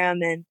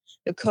program and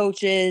the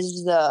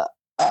coaches,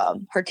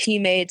 her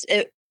teammates.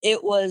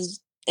 It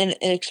was an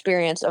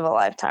experience of a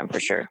lifetime for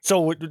sure.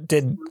 So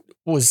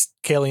was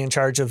Kaylee in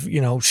charge of,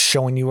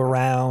 showing you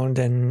around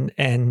and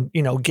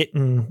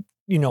getting,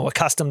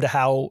 accustomed to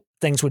how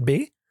things would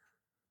be?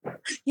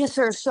 Yes,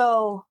 sir.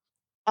 So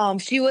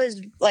she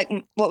was like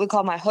what we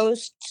call my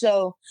host.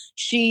 So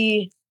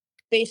she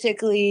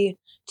basically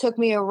took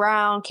me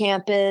around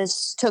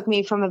campus, took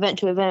me from event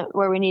to event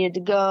where we needed to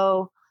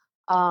go.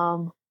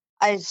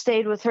 I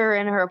stayed with her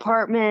in her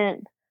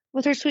apartment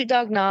with her sweet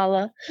dog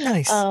Nala.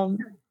 Nice.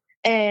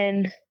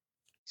 And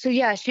so,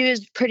 yeah, she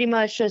was pretty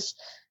much just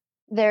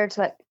there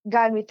to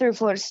guide me through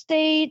Florida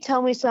State,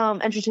 tell me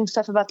some interesting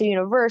stuff about the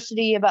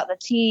university, about the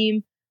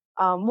team,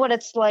 what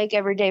it's like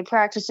every day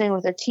practicing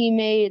with their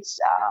teammates,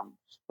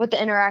 what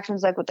the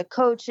interactions like with the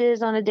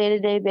coaches on a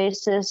day-to-day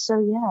basis. So,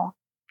 yeah.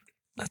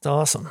 That's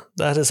awesome.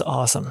 That is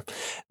awesome.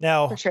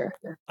 Now, for sure.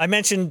 I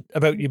mentioned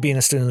about you being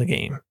a student of the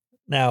game.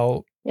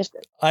 Now, yes, sir.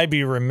 I'd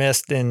be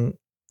remiss in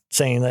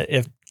saying that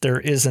if there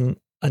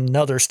isn't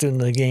another student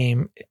of the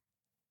game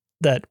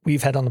that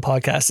we've had on the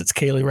podcast, it's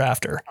Kaylee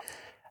Rafter.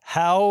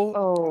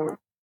 How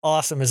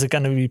awesome is it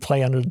going to be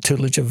play under the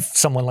tutelage of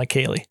someone like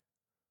Kaylee?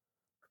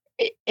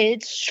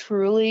 It's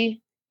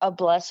truly a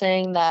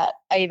blessing that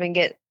I even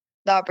get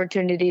the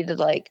opportunity to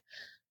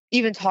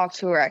even talk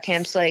to her at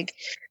camps. Like,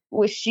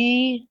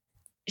 she's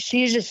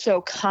just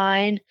so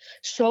kind,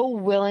 so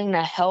willing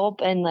to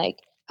help and like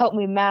help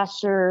me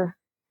master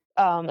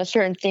a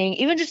certain thing,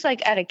 even just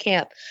like at a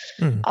camp.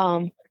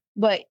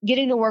 But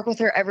getting to work with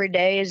her every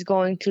day is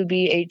going to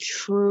be a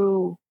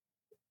true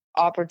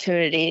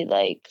opportunity,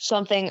 like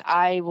something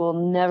I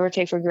will never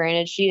take for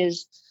granted. She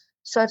is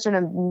such an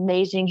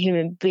amazing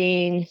human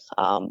being,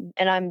 and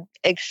I'm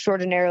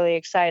extraordinarily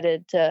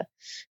excited to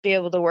be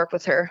able to work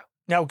with her.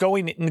 Now,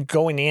 going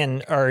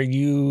in, are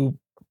you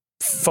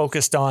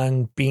focused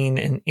on being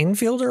an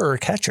infielder or a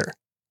catcher?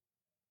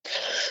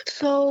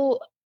 So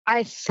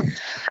I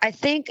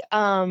think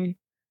I'm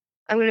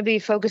going to be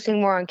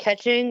focusing more on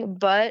catching,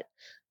 but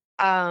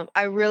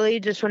I really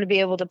just want to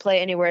be able to play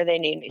anywhere they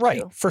need me to.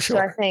 Right, for sure.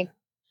 So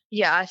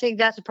I think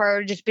that's a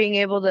priority, just being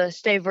able to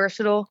stay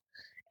versatile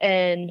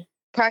and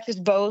practice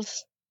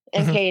both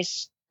in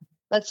case,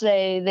 let's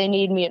say they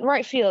need me in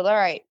right field. All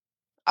right,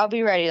 I'll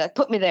be ready. Like,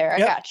 put me there. I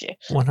got you.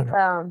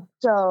 100.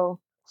 So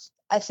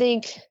I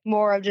think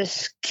more of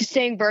just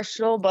staying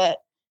versatile, but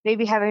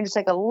maybe having just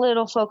like a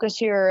little focus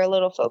here or a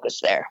little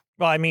focus there.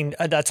 Well, I mean,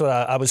 that's what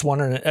I was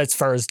wondering as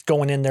far as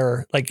going in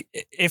there. Like,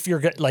 if you're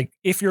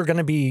going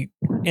to be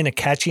in a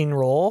catching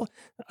role,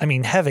 I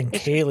mean, having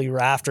Kaylee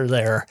Rafter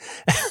there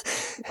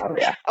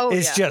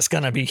is just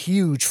going to be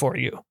huge for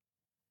you.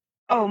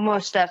 Oh,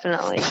 most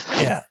definitely.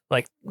 Yeah,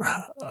 like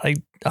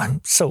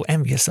I'm so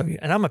envious of you,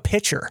 and I'm a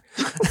pitcher.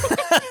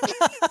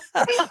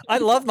 I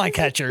love my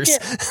catchers.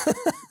 Yeah.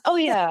 Oh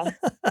yeah.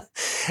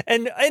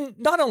 and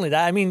not only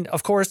that, I mean,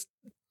 of course,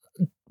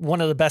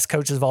 one of the best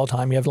coaches of all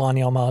time. You have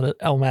Lonnie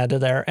Almada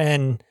there,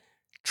 and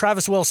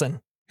Travis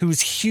Wilson, who's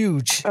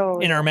huge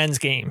in our men's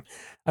game.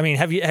 I mean,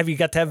 have you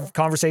got to have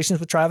conversations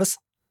with Travis?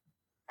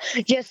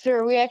 Yes,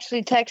 sir. We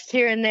actually text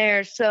here and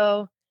there.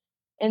 So,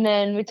 and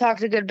then we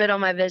talked a good bit on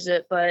my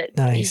visit. But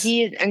nice.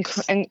 He is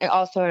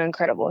also an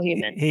incredible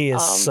human. He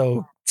is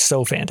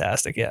so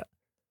fantastic. Yeah.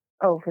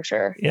 Oh, for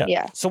sure.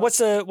 Yeah. So what's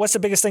the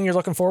biggest thing you're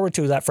looking forward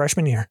to that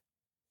freshman year?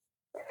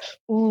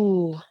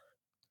 Ooh,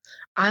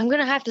 I'm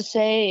gonna have to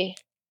say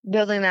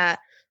building that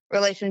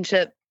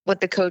relationship with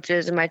the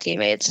coaches and my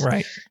teammates.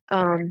 Right.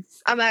 I'm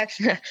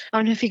actually, I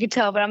don't know if you could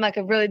tell, but I'm like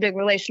a really big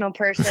relational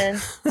person.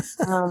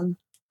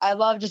 I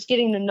love just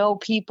getting to know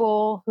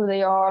people, who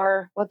they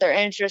are, what their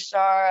interests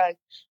are. Like,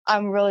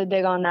 I'm really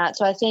big on that.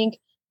 So I think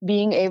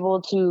being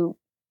able to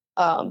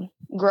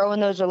grow in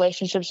those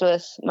relationships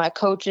with my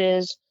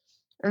coaches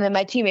and then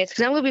my teammates,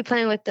 because I'm going to be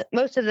playing with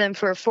most of them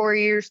for 4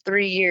 years,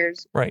 3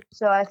 years. Right.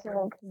 So I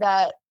think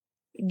that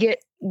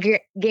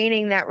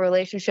gaining that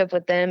relationship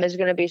with them is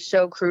going to be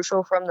so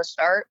crucial from the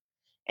start.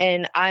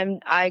 And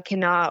I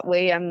cannot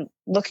wait. I'm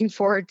looking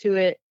forward to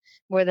it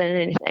more than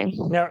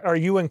anything. Now, are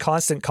you in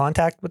constant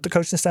contact with the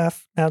coaching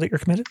staff now that you're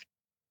committed?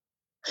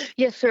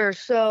 Yes, sir.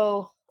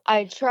 So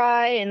I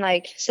try and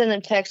like send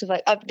them texts of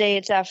like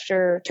updates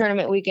after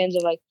tournament weekends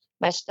of like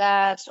my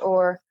stats,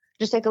 or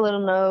just take a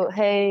little note.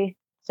 Hey,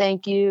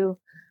 thank you.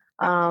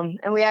 And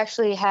we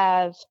actually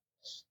have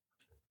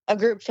a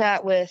group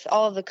chat with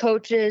all of the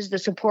coaches, the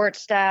support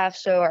staff.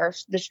 So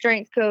the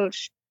strength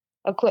coach,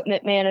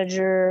 equipment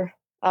manager,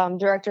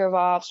 director of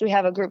ops. We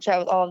have a group chat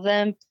with all of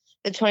them,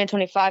 the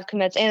 2025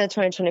 commits and the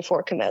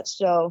 2024 commits.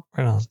 So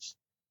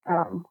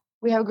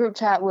we have a group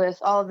chat with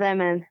all of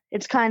them, and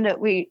it's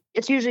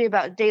it's usually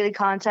about daily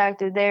contact.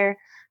 They're there.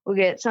 We'll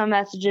get some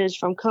messages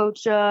from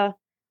coach, some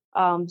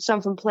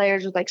from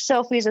players with like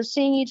selfies of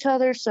seeing each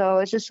other. So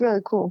it's just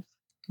really cool.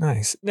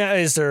 Nice. Now,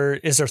 is there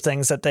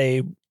things that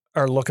they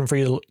are looking for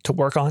you to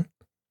work on?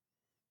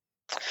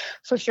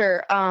 For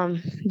sure.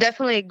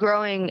 Definitely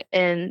growing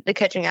in the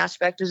catching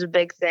aspect is a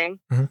big thing.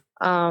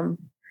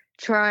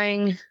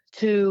 Trying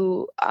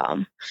to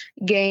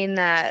gain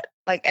that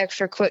like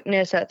extra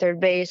quickness at third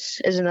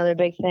base is another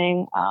big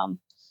thing.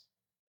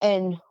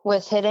 And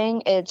with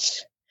hitting,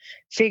 it's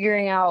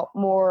figuring out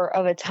more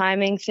of a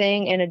timing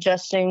thing and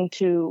adjusting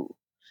to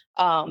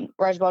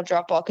rise ball,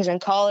 drop ball. Because in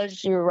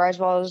college, your rise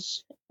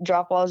balls,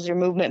 drop balls, the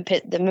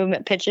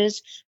movement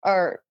pitches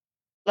are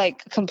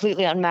like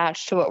completely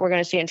unmatched to what we're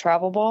going to see in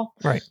travel ball.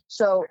 Right.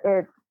 So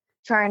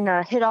trying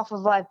to hit off of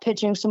live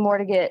pitching some more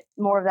to get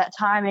more of that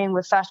timing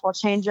with fastball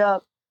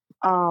changeup,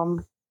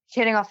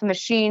 hitting off the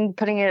machine,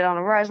 putting it on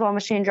a rise ball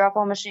machine, drop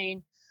ball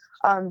machine,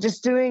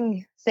 just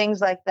doing things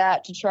like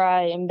that to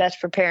try and best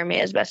prepare me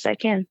as best I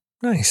can.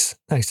 Nice.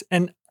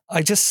 And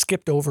I just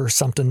skipped over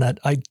something that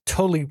I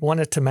totally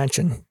wanted to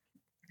mention.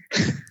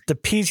 The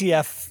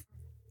PGF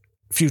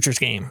Futures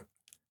Game.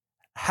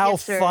 How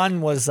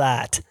fun was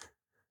that?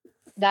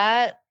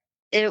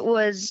 It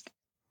was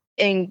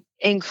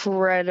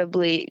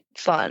incredibly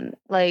fun.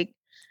 Like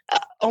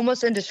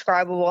almost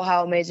indescribable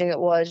how amazing it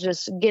was.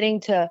 Just getting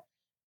to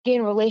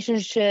gain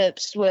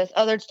relationships with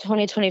other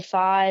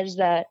 2025s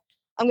that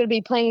I'm going to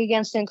be playing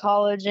against in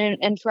college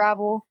and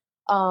travel.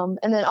 And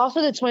then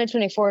also the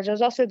 2024s. It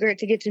was also great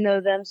to get to know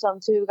them some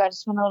too. We got to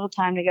spend a little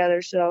time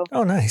together. So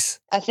nice.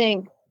 I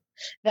think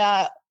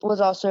that was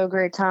also a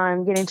great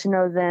time getting to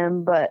know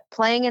them. But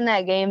playing in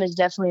that game is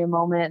definitely a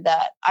moment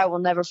that I will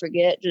never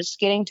forget. Just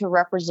getting to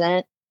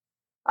represent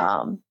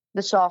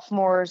the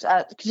sophomores,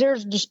 because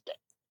there's just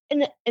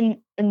a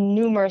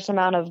numerous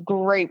amount of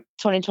great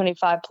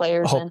 2025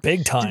 players. Oh, and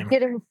big time.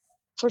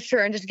 For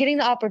sure. And just getting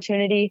the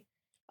opportunity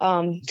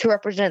to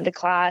represent the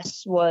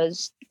class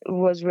was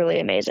really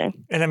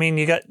amazing. And I mean,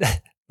 you got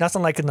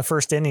nothing like in the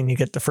first inning, you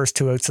get the first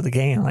 2 outs of the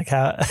game. Like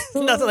how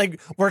nothing like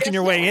working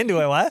your way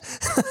into it. What?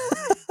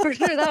 For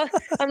sure.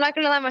 I'm not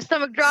going to lie. My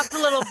stomach dropped a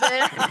little bit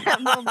at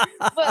that moment,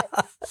 but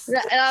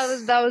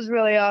that was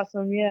really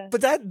awesome. Yeah.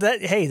 But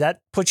that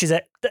puts you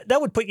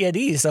that would put you at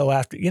ease though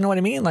after, you know what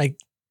I mean? Like,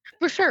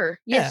 for sure.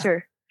 Yes,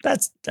 sir.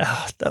 That's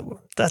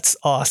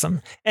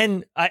awesome.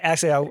 And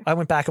I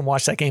went back and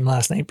watched that game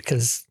last night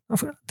because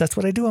that's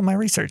what I do on my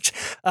research.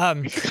 I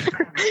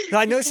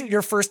noticed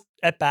your first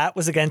at bat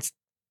was against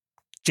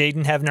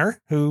Jaden Hevner,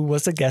 who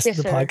was a guest of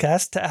the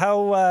podcast.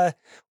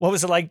 What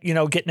was it like,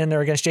 getting in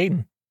there against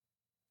Jaden?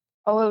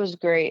 Oh, it was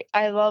great.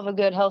 I love a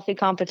good, healthy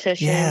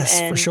competition. Yes,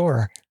 and for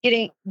sure.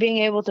 Being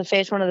able to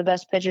face one of the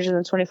best pitchers in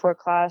the 24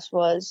 class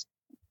was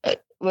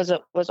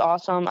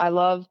awesome. I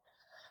love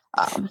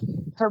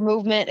her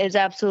movement is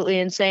absolutely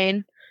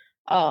insane.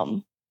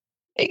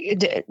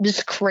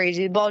 Just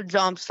crazy. The ball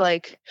jumps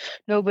like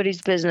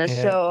nobody's business.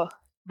 Yeah. So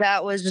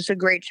that was just a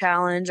great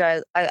challenge.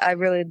 I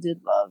really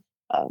did love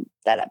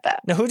that at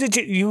bat. Now, who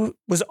did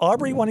was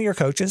Aubrey one of your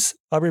coaches?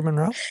 Aubrey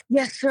Monroe?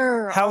 Yes,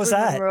 sir. How was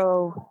that?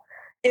 Monroe.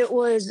 It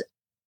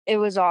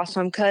was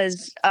awesome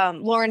because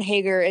Lauren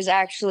Hager is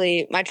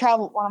actually one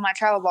of my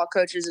travel ball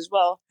coaches as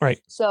well. Right.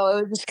 So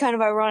it was just kind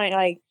of ironic.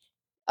 Like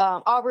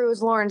Aubrey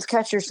was Lauren's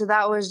catcher, so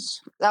that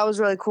was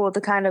really cool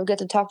to kind of get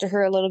to talk to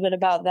her a little bit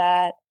about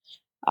that.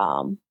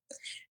 And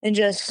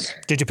just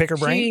did you pick her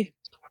brain?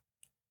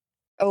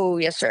 Oh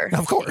yes, sir.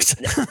 Of course.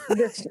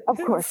 Of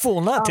course.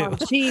 Fool not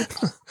to.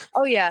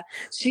 Oh yeah,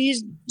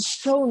 she's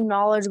so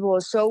knowledgeable,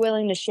 so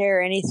willing to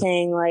share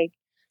anything. Like,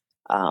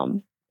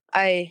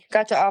 I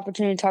got the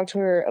opportunity to talk to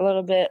her a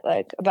little bit,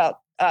 like about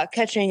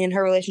catching and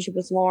her relationship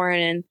with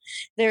Lauren,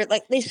 and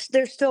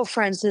they're still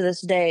friends to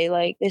this day.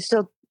 Like they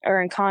still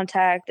are in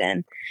contact,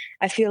 and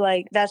I feel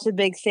like that's a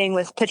big thing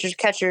with pitchers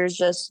catchers,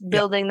 just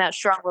building that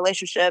strong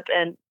relationship.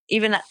 And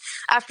even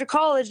after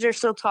college, they're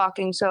still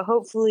talking. So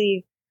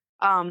hopefully,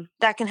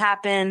 that can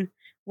happen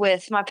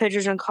with my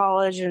pitchers in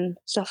college and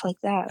stuff like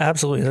that.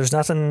 Absolutely, there's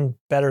nothing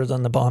better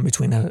than the bond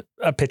between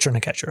a pitcher and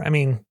a catcher. I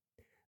mean,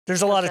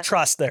 there's a lot of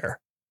trust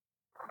there.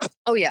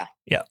 Oh yeah.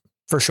 Yeah,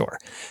 for sure.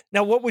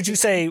 Now, what would you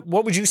say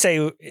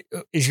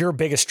is your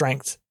biggest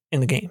strength in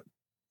the game?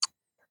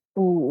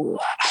 Ooh,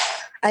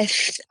 I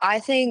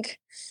think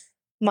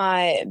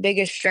my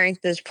biggest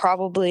strength is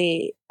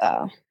probably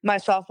my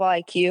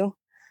softball IQ.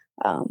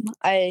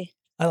 I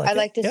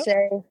like to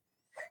say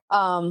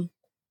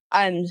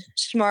I'm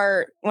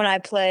smart when I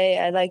play.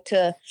 I like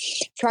to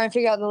try and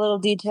figure out the little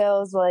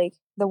details, like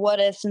the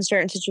what ifs in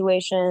certain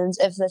situations.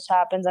 If this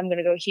happens, I'm going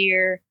to go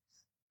here.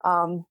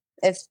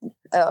 If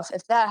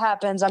that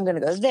happens, I'm going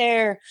to go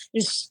there.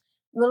 Just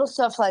little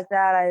stuff like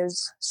that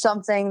is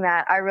something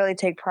that I really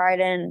take pride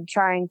in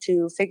trying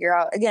to figure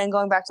out. Again,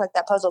 going back to like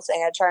that puzzle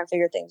thing, I try and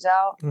figure things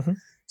out. Mm-hmm.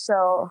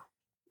 So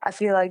I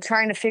feel like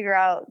trying to figure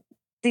out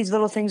these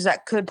little things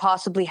that could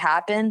possibly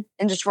happen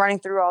and just running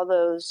through all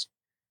those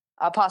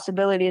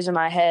possibilities in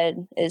my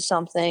head is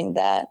something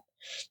that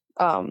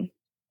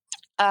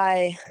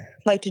I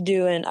like to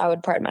do and I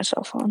would pride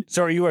myself on.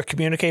 So are you a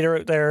communicator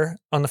out there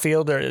on the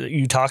field? Or are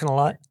you talking a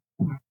lot?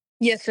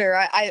 Yes,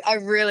 sir. I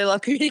really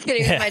love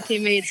communicating with my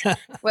teammates,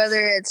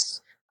 whether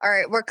it's, all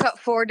right, we're cut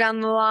 4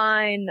 down the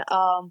line.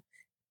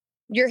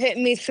 You're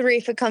hitting me 3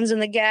 if it comes in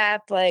the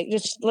gap, like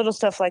just little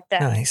stuff like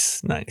that.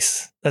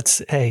 Nice.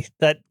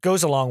 That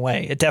goes a long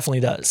way. It definitely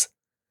does.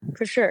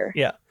 For sure.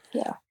 Yeah.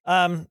 Yeah.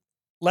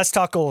 Let's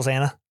talk goals,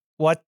 Anna.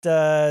 What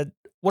are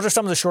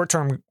some of the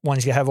short-term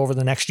ones you have over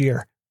the next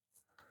year?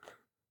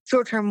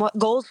 Short-term what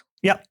goals?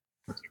 Yep.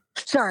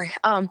 Sorry.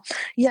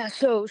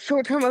 So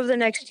short-term over the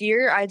next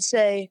year, I'd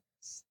say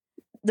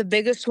the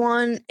biggest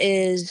one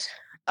is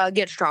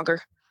get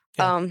stronger.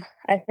 Yeah.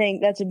 I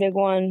think that's a big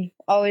one.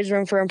 Always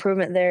room for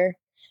improvement there.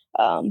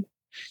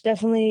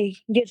 Definitely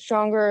get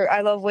stronger.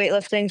 I love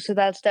weightlifting, so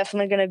that's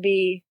definitely going to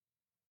be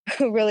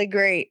really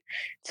great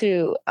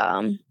to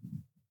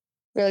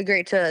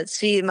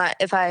see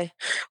if I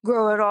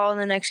grow at all in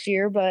the next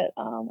year. But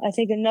I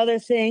think another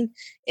thing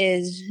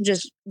is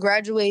just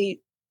graduate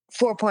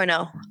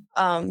 4.0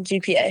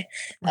 GPA.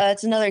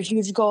 It's another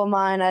huge goal of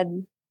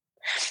mine.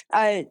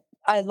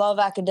 I love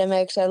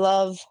academics. I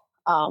love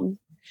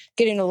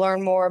getting to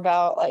learn more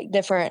about like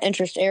different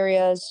interest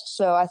areas.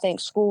 So I think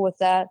school with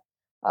that,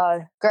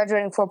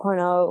 graduating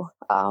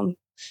 4.0,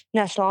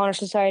 National Honor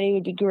Society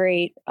would be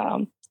great.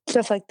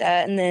 Stuff like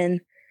that. And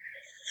then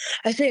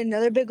I say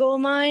another big goal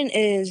of mine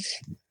is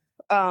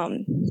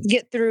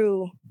get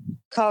through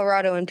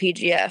Colorado and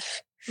PGF.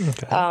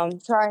 Okay.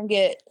 Try and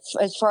get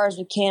as far as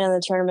we can in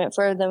the tournament,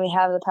 further than we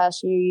have the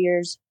past few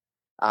years.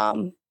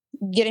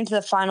 Getting to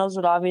the finals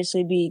would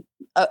obviously be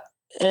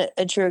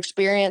a true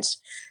experience.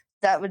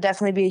 that would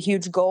definitely be a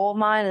huge goal of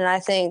mine. And I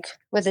think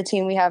with the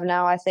team we have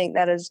now, I think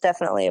that is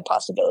definitely a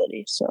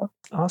possibility. So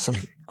Awesome.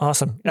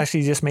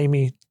 Actually, you just made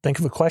me think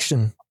of a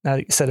question now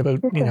that you said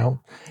about,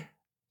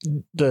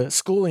 the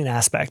schooling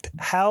aspect.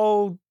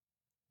 How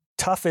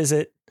tough is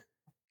it,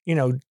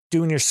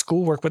 doing your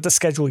schoolwork with the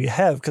schedule you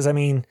have? Because I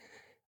mean,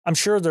 I'm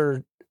sure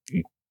do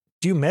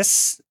you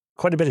miss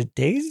quite a bit of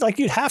days? Like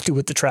you'd have to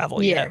with the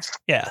travel. Yes.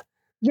 Yeah.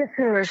 Yes,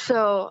 sir.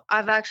 So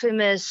I've actually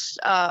missed,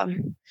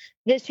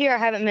 this year I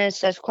haven't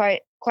missed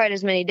quite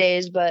as many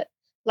days, but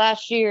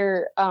last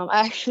year,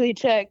 I actually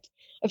checked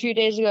a few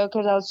days ago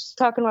because I was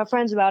talking to my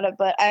friends about it,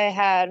 but I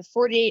had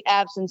 48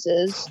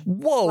 absences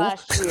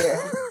last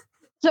year.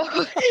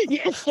 So,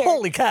 yes, sir.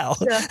 Holy cow.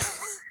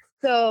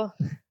 So,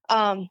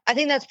 I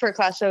think that's per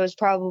class. So that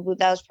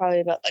was probably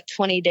about like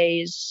 20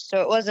 days.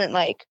 So it wasn't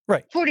like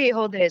 48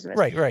 whole days.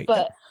 Right.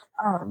 But,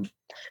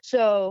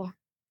 so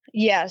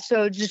yeah,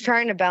 so just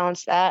trying to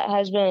balance that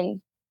has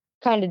been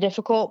kind of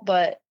difficult,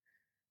 but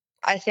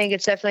I think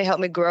it's definitely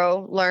helped me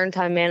grow. Learn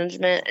time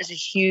management is a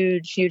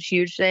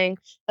huge thing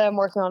that I'm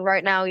working on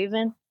right now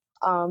even.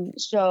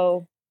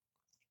 So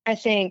I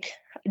think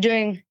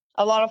doing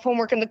a lot of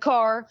homework in the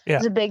car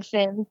is a big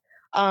thing.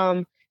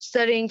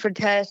 Studying for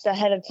tests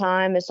ahead of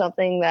time is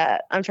something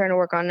that I'm trying to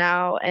work on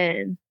now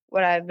and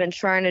what I've been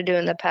trying to do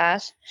in the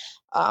past.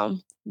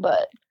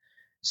 But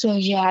so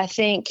yeah, I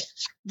think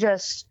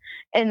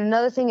and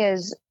another thing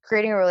is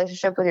creating a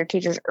relationship with your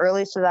teachers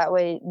early so that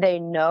way they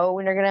know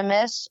when you're going to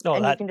miss. Oh,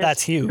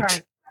 that's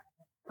huge.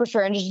 For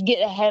sure. And just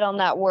get ahead on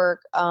that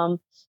work that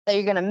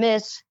you're going to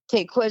miss,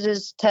 take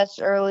quizzes, tests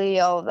early,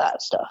 all of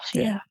that stuff.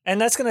 Yeah.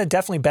 And that's going to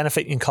definitely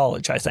benefit you in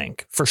college, I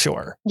think, for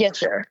sure. Yes,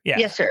 sir. Yeah.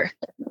 Yes, sir.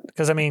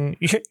 Because, I mean,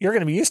 you're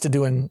going to be used to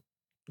doing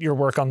your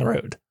work on the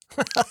road.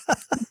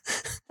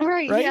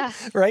 Right? Yeah.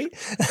 Right?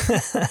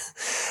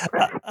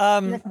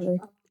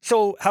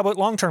 So how about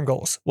long-term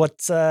goals?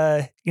 What's,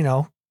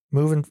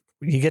 moving,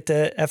 you get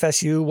to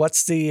FSU,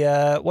 what's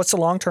the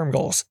long-term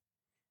goals?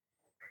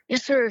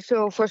 Yes, sir.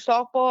 So for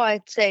softball,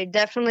 I'd say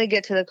definitely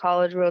get to the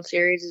College World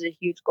Series is a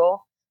huge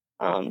goal.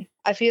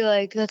 I feel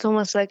like that's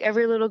almost like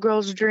every little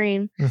girl's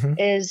dream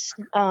is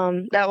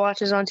that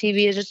watches on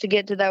TV is just to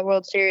get to that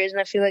World Series. And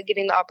I feel like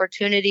getting the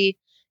opportunity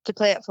to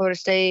play at Florida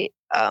State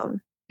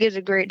gives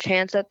a great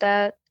chance at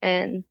that.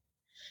 And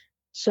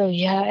so,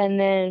 yeah. And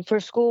then for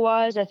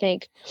school-wise, I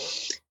think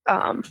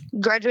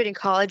graduating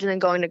college and then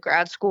going to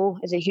grad school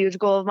is a huge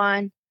goal of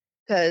mine.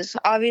 Because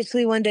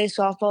obviously one day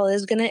softball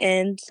is going to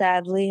end,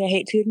 sadly. I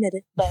hate to admit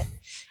it, but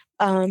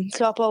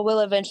softball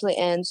will eventually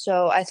end.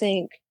 So I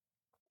think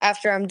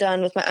after I'm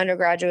done with my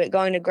undergraduate,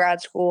 going to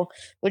grad school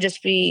would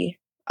just be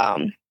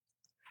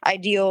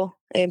ideal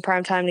in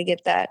prime time to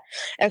get that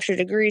extra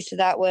degree. So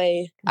that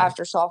way,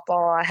 after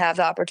softball, I have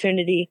the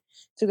opportunity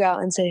to go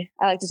out and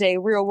I like to say,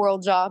 real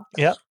world job.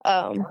 Yeah.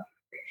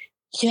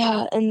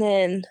 Yeah. And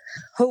then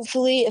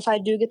hopefully, if I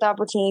do get the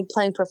opportunity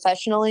playing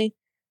professionally,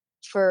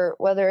 for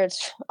whether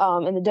it's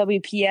in the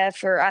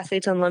WPF or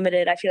Athletes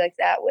Unlimited, I feel like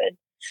that would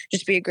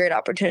just be a great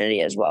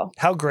opportunity as well.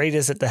 How great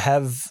is it to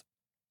have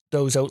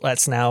those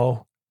outlets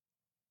now?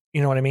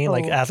 You know what I mean?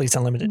 Like Athletes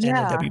Unlimited and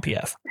the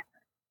WPF.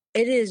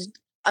 It is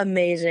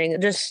amazing.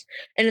 And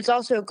it's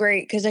also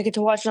great because I get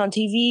to watch it on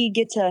TV,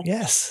 get to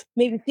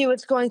maybe see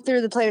what's going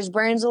through the players'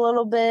 brains a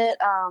little bit.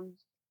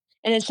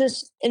 And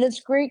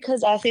it's great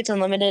because Athletes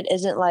Unlimited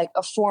isn't like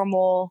a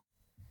formal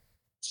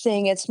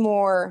thing. It's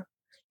more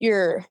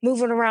you're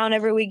moving around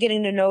every week,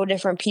 getting to know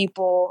different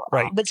people,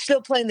 but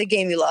still playing the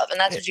game you love. And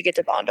that's what you get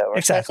to bond over.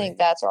 Exactly. So I think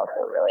that's also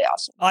really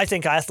awesome. I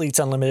think Athletes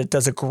Unlimited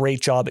does a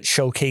great job at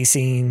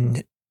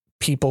showcasing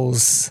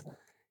people's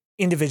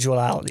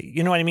individuality.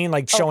 You know what I mean?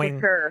 Like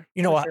showing,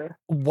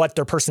 what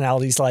their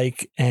personality's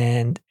like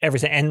and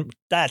everything. And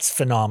that's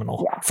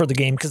phenomenal for the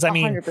game. Because I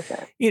mean,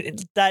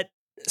 100%. That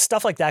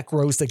stuff like that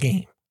grows the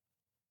game.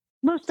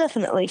 Most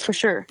definitely, for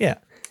sure. Yeah.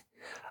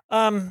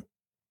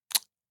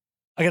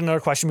 I got another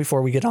question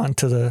before we get on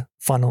to the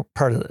fun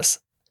part of this.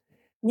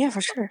 Yeah,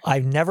 for sure. I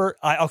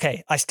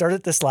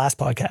started this last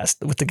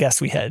podcast with the guests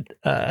we had,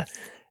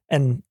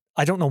 and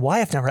I don't know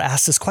why I've never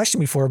asked this question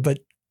before, but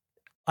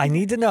I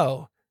need to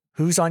know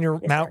who's on your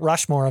Mount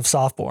Rushmore of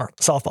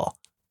softball.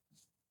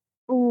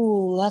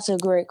 Ooh, that's a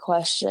great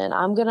question.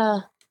 I'm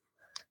definitely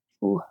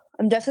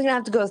gonna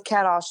have to go with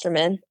Kat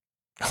Osterman.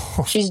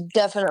 She's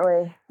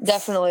definitely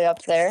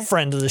up there.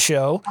 Friend of the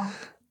show.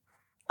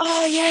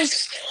 Oh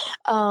yes.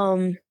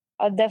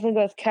 I'd definitely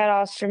go with Kat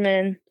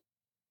Osterman.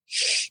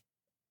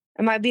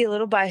 I might be a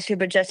little biased here,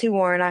 but Jesse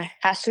Warren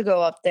has to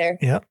go up there.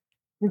 Yep.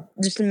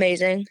 Just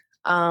amazing.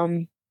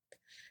 I'm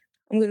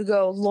going to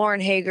go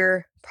Lauren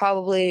Hager,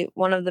 probably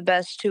one of the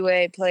best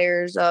two-way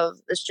players of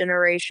this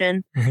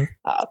generation,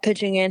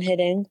 pitching and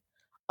hitting.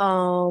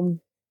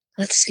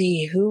 Let's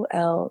see, who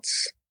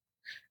else?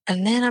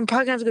 And then I'm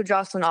probably going to have to go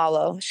Jocelyn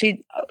Allo. She's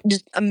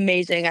just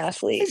amazing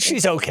athlete.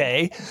 She's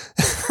okay.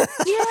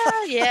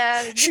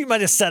 Yeah. She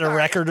might have set a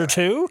record or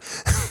two.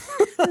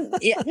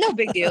 Yeah, no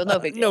big deal. No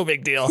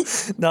big deal.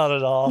 Not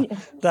at all. Yeah.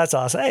 That's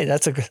awesome. Hey,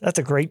 that's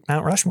a great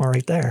Mount Rushmore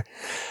right there.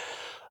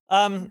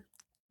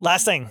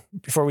 Last thing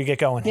before we get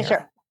going. Yes, here.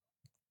 sir.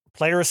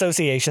 Player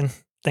association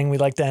thing we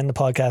like to end the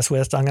podcast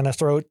with. I'm going to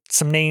throw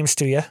some names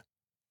to you.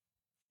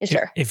 Yes,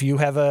 sir. If you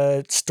have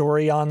a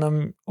story on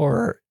them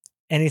or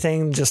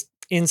anything, just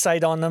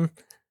insight on them,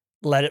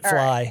 let it fly.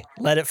 right.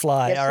 Let it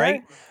fly. Yes, all sir.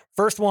 right.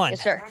 First one.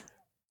 Yes, sir.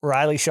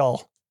 Riley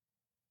Shull.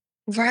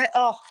 Right.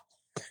 Oh,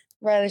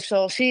 Riley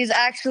Scholl. She's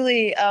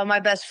actually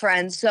my best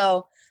friend.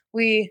 So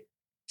we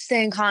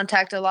stay in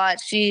contact a lot.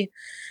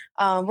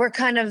 We're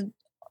kind of,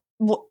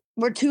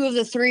 we're two of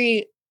the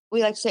three,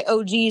 we like to say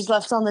OGs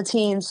left on the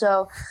team.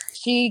 So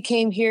she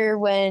came here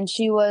when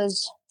she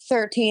was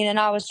 13 and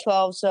I was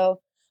 12. So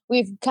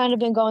we've kind of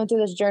been going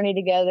through this journey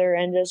together,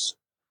 and just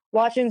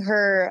watching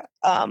her,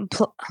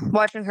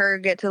 watching her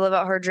get to live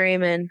out her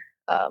dream and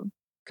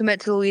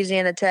commit to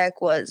Louisiana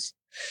Tech was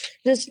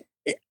just,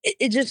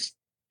 it just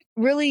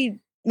really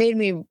made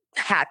me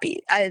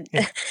happy.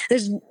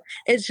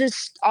 It's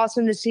just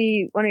awesome to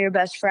see one of your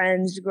best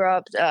friends grow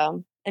up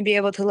and be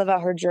able to live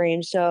out her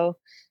dream. So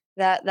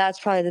that's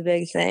probably the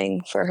big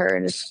thing for her.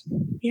 And just,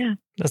 yeah.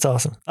 That's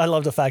awesome. I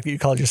love the fact that you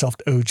called yourself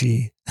OG.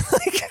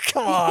 Like,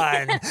 come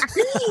on.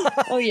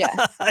 Oh,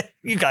 yeah.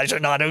 You guys are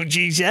not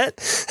OGs yet.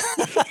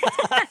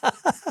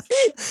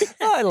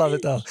 I love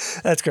it, though.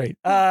 That's great.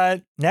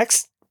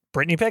 Next,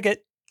 Brittany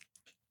Pickett.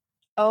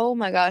 Oh,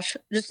 my gosh.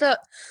 Just I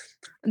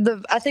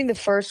think the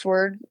first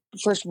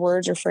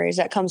words or phrase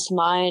that comes to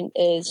mind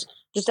is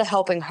just a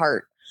helping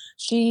heart.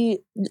 She,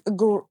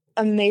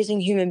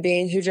 amazing human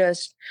being who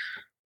just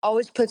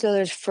always puts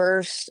others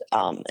first,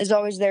 is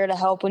always there to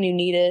help when you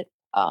need it.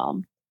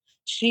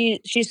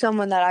 She's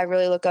someone that I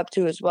really look up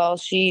to as well.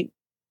 She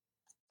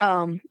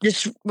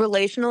just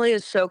relationally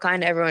is so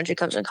kind to everyone she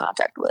comes in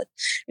contact with.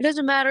 It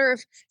doesn't matter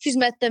if she's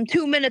met them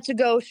 2 minutes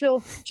ago,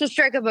 she'll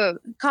strike up a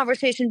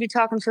conversation, be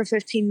talking for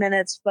 15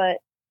 minutes, but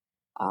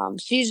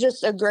she's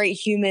just a great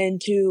human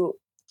to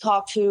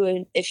talk to.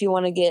 And if you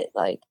want to get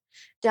like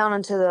down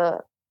into the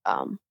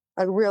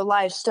like real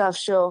life stuff,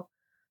 she'll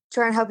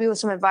try and help you with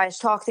some advice,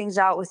 talk things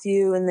out with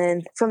you. And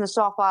then from the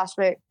softball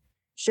aspect,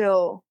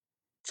 she'll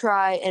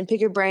try and pick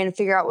your brain and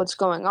figure out what's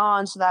going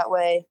on. So that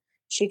way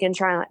she can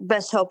try and like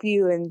best help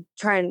you and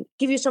try and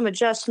give you some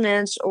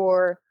adjustments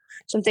or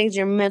some things in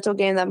your mental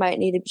game that might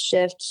need to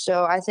shift.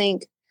 So I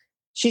think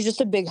she's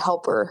just a big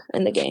helper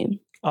in the game.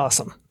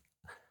 Awesome.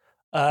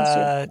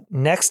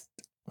 Next,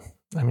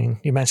 I mean,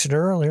 you mentioned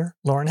her earlier,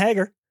 Lauren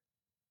Hager.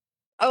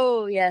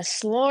 Oh,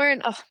 yes.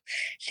 Lauren,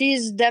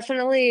 she's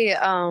definitely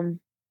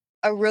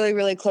a really,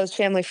 really close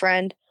family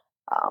friend.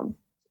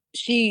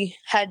 She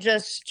had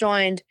just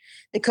joined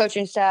the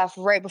coaching staff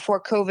right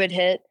before COVID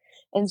hit.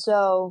 And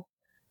so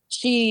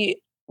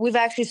we've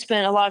actually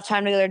spent a lot of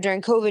time together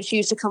during COVID. She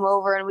used to come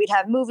over and we'd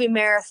have movie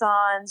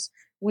marathons.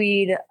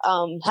 We'd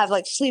have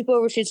like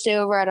sleepovers. She'd stay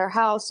over at our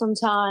house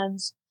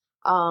sometimes.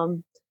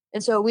 And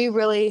so we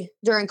really,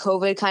 during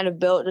COVID, kind of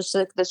built just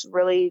like this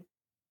really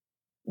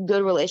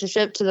good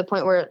relationship to the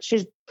point where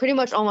she's pretty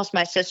much almost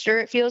my sister,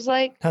 it feels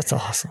like. That's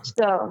awesome.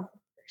 So,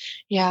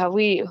 yeah,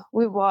 we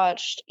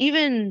watched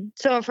even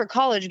some of her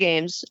college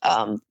games.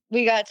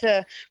 We got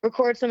to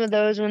record some of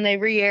those when they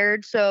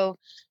re-aired. So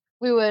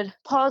we would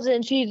pause it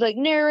and she'd like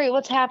narrate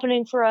what's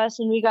happening for us.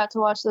 And we got to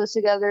watch those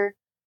together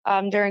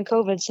during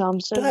COVID some.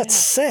 So that's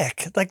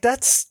sick. Like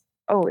that's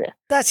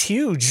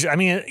huge. I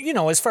mean,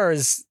 as far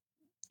as,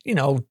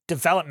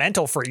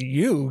 developmental for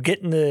you,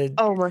 getting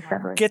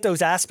to get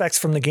those aspects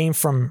from the game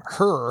from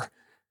her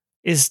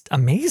is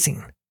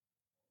amazing.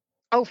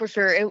 Oh, for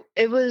sure.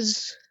 It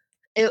was,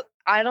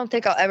 I don't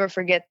think I'll ever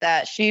forget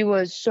that. She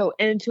was so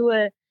into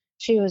it.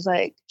 She was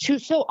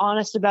so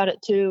honest about it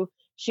too.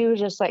 She was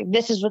just like,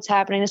 this is what's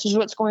happening. This is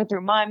what's going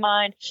through my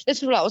mind.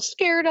 This is what I was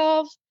scared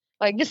of.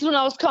 Like, this is when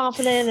I was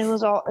confident. It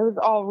was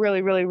all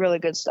really, really, really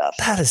good stuff.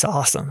 That is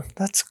awesome.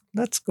 That's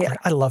great. Yeah.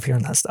 I love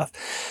hearing that stuff.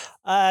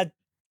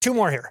 Two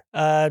more here.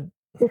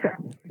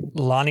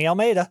 Lonnie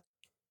Almeida.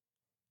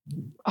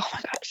 Oh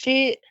my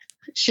God.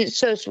 She's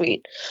so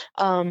sweet.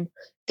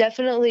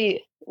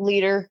 Definitely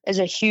leader is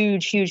a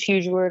huge, huge,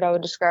 huge word I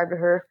would describe to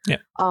her. Yeah.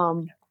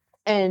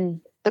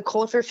 And the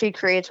culture she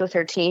creates with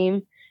her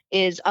team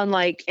is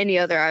unlike any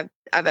other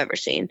I've ever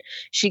seen.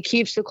 She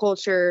keeps the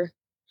culture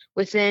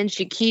within.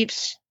 She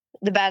keeps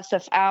the bad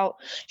stuff out.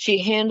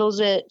 She handles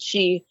it.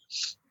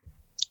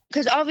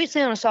 Because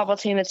obviously on a softball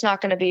team, it's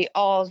not going to be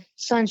all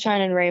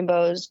sunshine and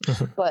rainbows,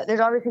 but there's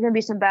obviously going to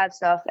be some bad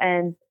stuff.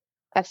 And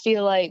I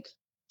feel like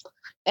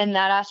in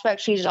that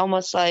aspect, she's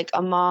almost like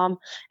a mom,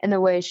 and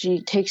the way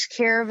she takes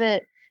care of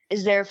it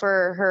is there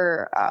for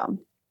her,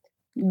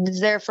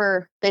 is there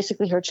for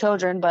basically her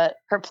children, but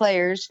her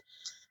players.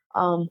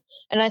 And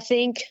I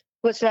think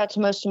what stood out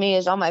to most to me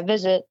is on my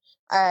visit,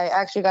 I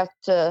actually got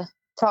to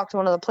talk to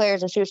one of the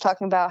players, and she was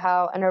talking about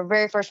how in her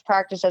very first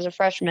practice as a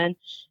freshman,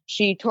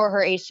 she tore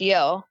her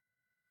ACL,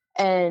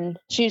 and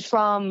she's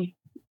from,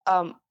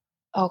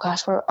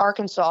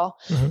 Arkansas.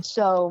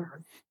 So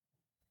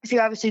she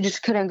obviously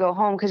just couldn't go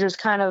home because it was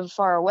kind of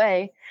far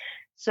away.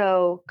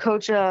 So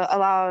Coach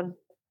allowed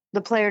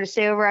the player to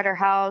stay over at her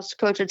house.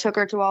 Coach took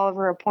her to all of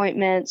her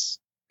appointments.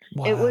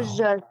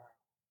 Wow.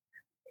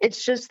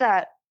 It's just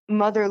that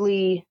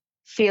motherly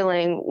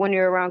feeling when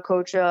you're around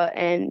Coach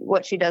and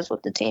what she does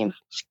with the team.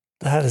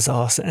 That is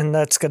awesome. And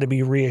that's going to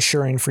be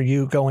reassuring for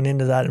you going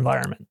into that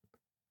environment.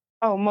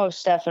 Oh,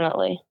 most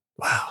definitely.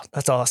 Wow.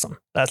 That's awesome.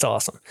 That's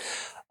awesome.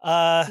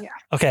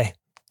 Okay.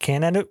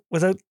 Can't end it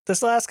without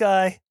this last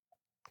guy,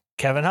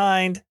 Kevin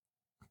Hinde.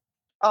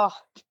 Oh,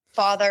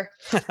 father.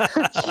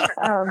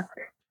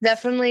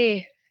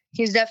 Definitely.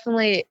 He's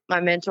definitely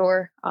my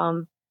mentor.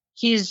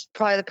 He's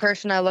probably the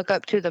person I look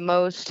up to the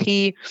most.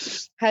 He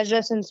has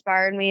just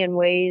inspired me in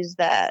ways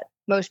that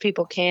most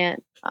people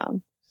can't.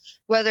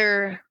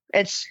 Whether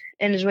it's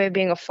in his way of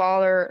being a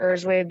father or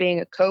his way of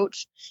being a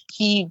coach,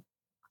 he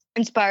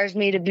inspires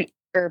me to be,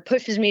 or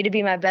pushes me to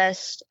be my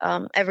best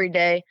every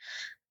day.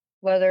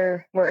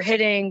 Whether we're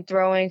hitting,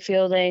 throwing,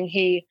 fielding,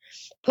 he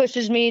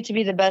pushes me to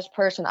be the best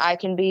person I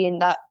can be.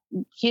 And that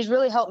he's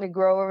really helped me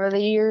grow over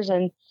the years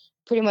and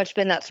pretty much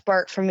been that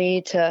spark for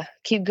me to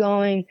keep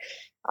going.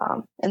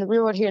 And the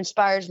real world, he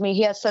inspires me.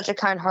 He has such a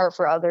kind heart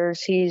for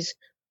others. He's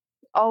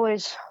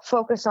always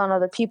focused on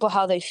other people,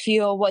 how they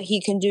feel, what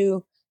he can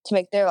do to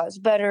make their lives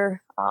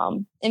better.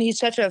 And he's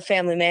such a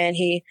family man.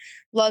 He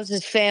loves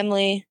his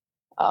family,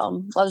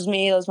 loves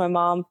me, loves my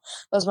mom,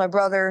 loves my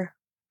brother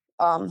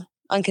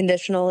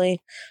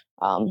unconditionally.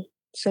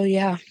 So,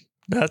 yeah.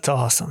 That's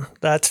awesome.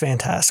 That's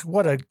fantastic.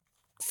 What a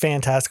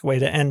fantastic way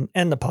to end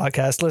the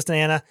podcast. Listen,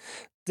 Anna,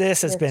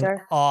 this has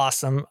been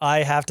awesome.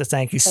 I have to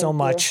thank you so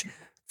much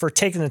for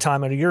taking the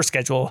time out of your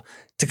schedule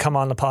to come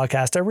on the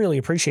podcast. I really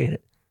appreciate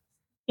it.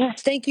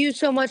 Yes, thank you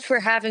so much for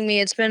having me.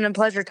 It's been a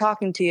pleasure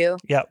talking to you.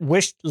 Yeah,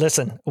 wish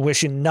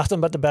you nothing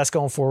but the best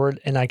going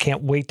forward, and I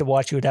can't wait to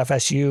watch you at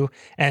FSU.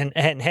 And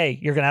hey,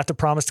 you're going to have to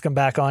promise to come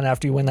back on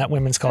after you win that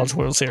Women's College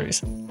World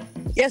Series.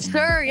 Yes,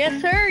 sir. Yes,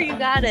 sir. You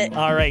got it.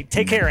 All right.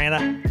 Take care,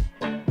 Anna.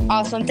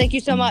 Awesome. Thank you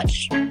so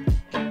much.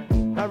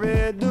 I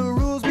read the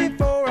rules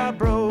before I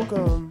broke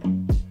them.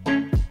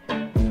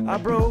 I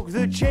broke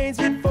the chains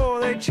before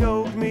they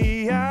choked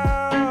me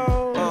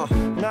out.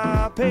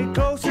 Now I pay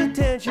close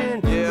attention,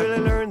 really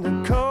learn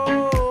the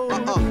code.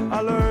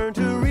 I learned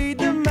to read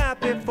the map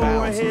before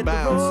I hit the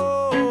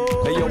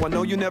road. Hey yo, I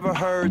know you never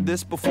heard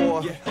this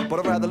before, but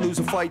I'd rather lose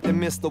a fight than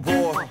miss the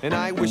war. And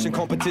I ain't wishing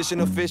competition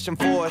or fishing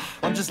for it.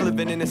 I'm just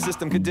living in a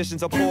system,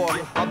 conditions are poor.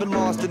 I've been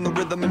lost in the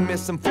rhythm and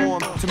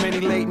misinformed. Too many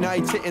late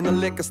nights hitting the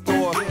liquor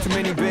store. Too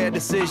many bad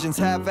decisions,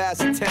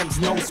 half-ass attempts.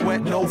 No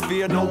sweat, no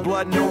fear, no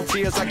blood, no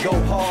tears. I go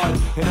hard,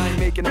 and I ain't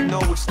making up no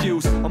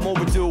excuse. I'm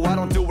overdue, I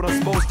don't do what I'm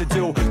supposed to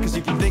do. Cause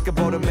if you think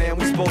about it, man,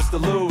 we supposed to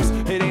lose.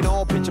 It ain't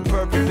all picture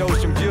perfect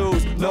ocean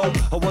views. No,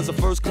 I was a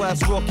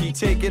first-class rookie,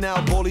 taking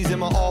out bullies in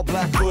my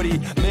all-black hoodie.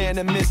 Man,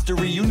 a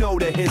mystery, you know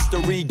the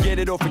history. Get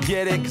it or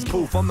forget it, cause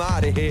poof, I'm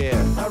out of here.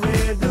 I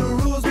read the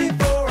rules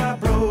before I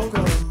broke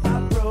them.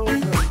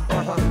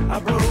 I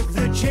broke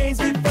the chains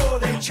before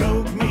they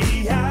choked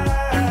me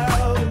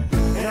out.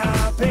 And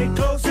I paid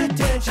close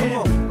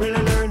attention,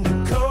 really learned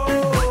the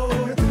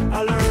code.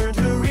 I learned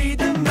to read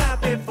the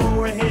map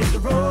before I hit the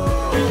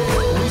road.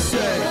 We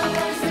say,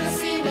 nobody's gonna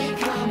see me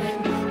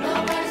coming.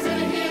 Nobody's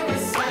gonna hear a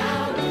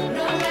sound.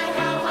 No matter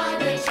how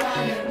hard they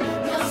try it,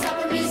 no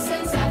stopping me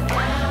since I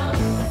found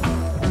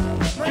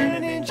My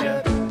inner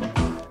ninja,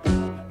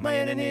 my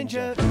inner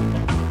ninja,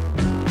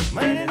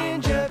 my inner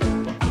ninja,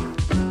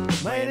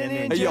 my inner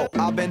ninja. hey yo,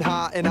 I've been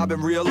high and I've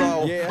been real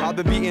low. I've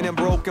been beaten and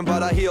broken,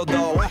 but I healed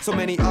though. So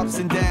many ups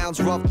and downs,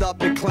 roughed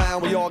up and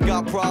clown. We all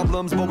got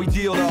problems, but we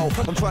deal though.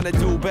 I'm trying to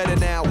do better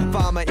now,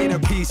 find my inner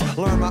peace,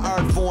 learn my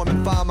art form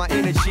and find my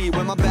energy.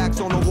 When my back's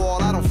on the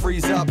wall, I don't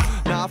freeze up.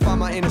 Now I find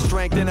my inner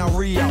strength and I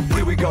re-up.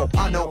 Here we go.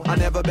 I know I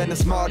never been the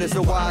smartest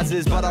or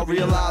wisest, but I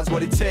realize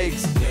what it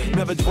takes.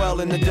 Never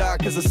dwell in the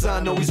dark, cause the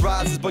sun always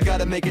rises, but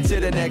gotta make it to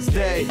the next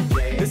day.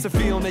 It's a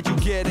feeling that you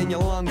get in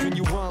your lungs when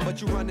you run,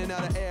 but you're running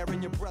out of air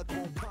and your breath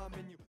won't come.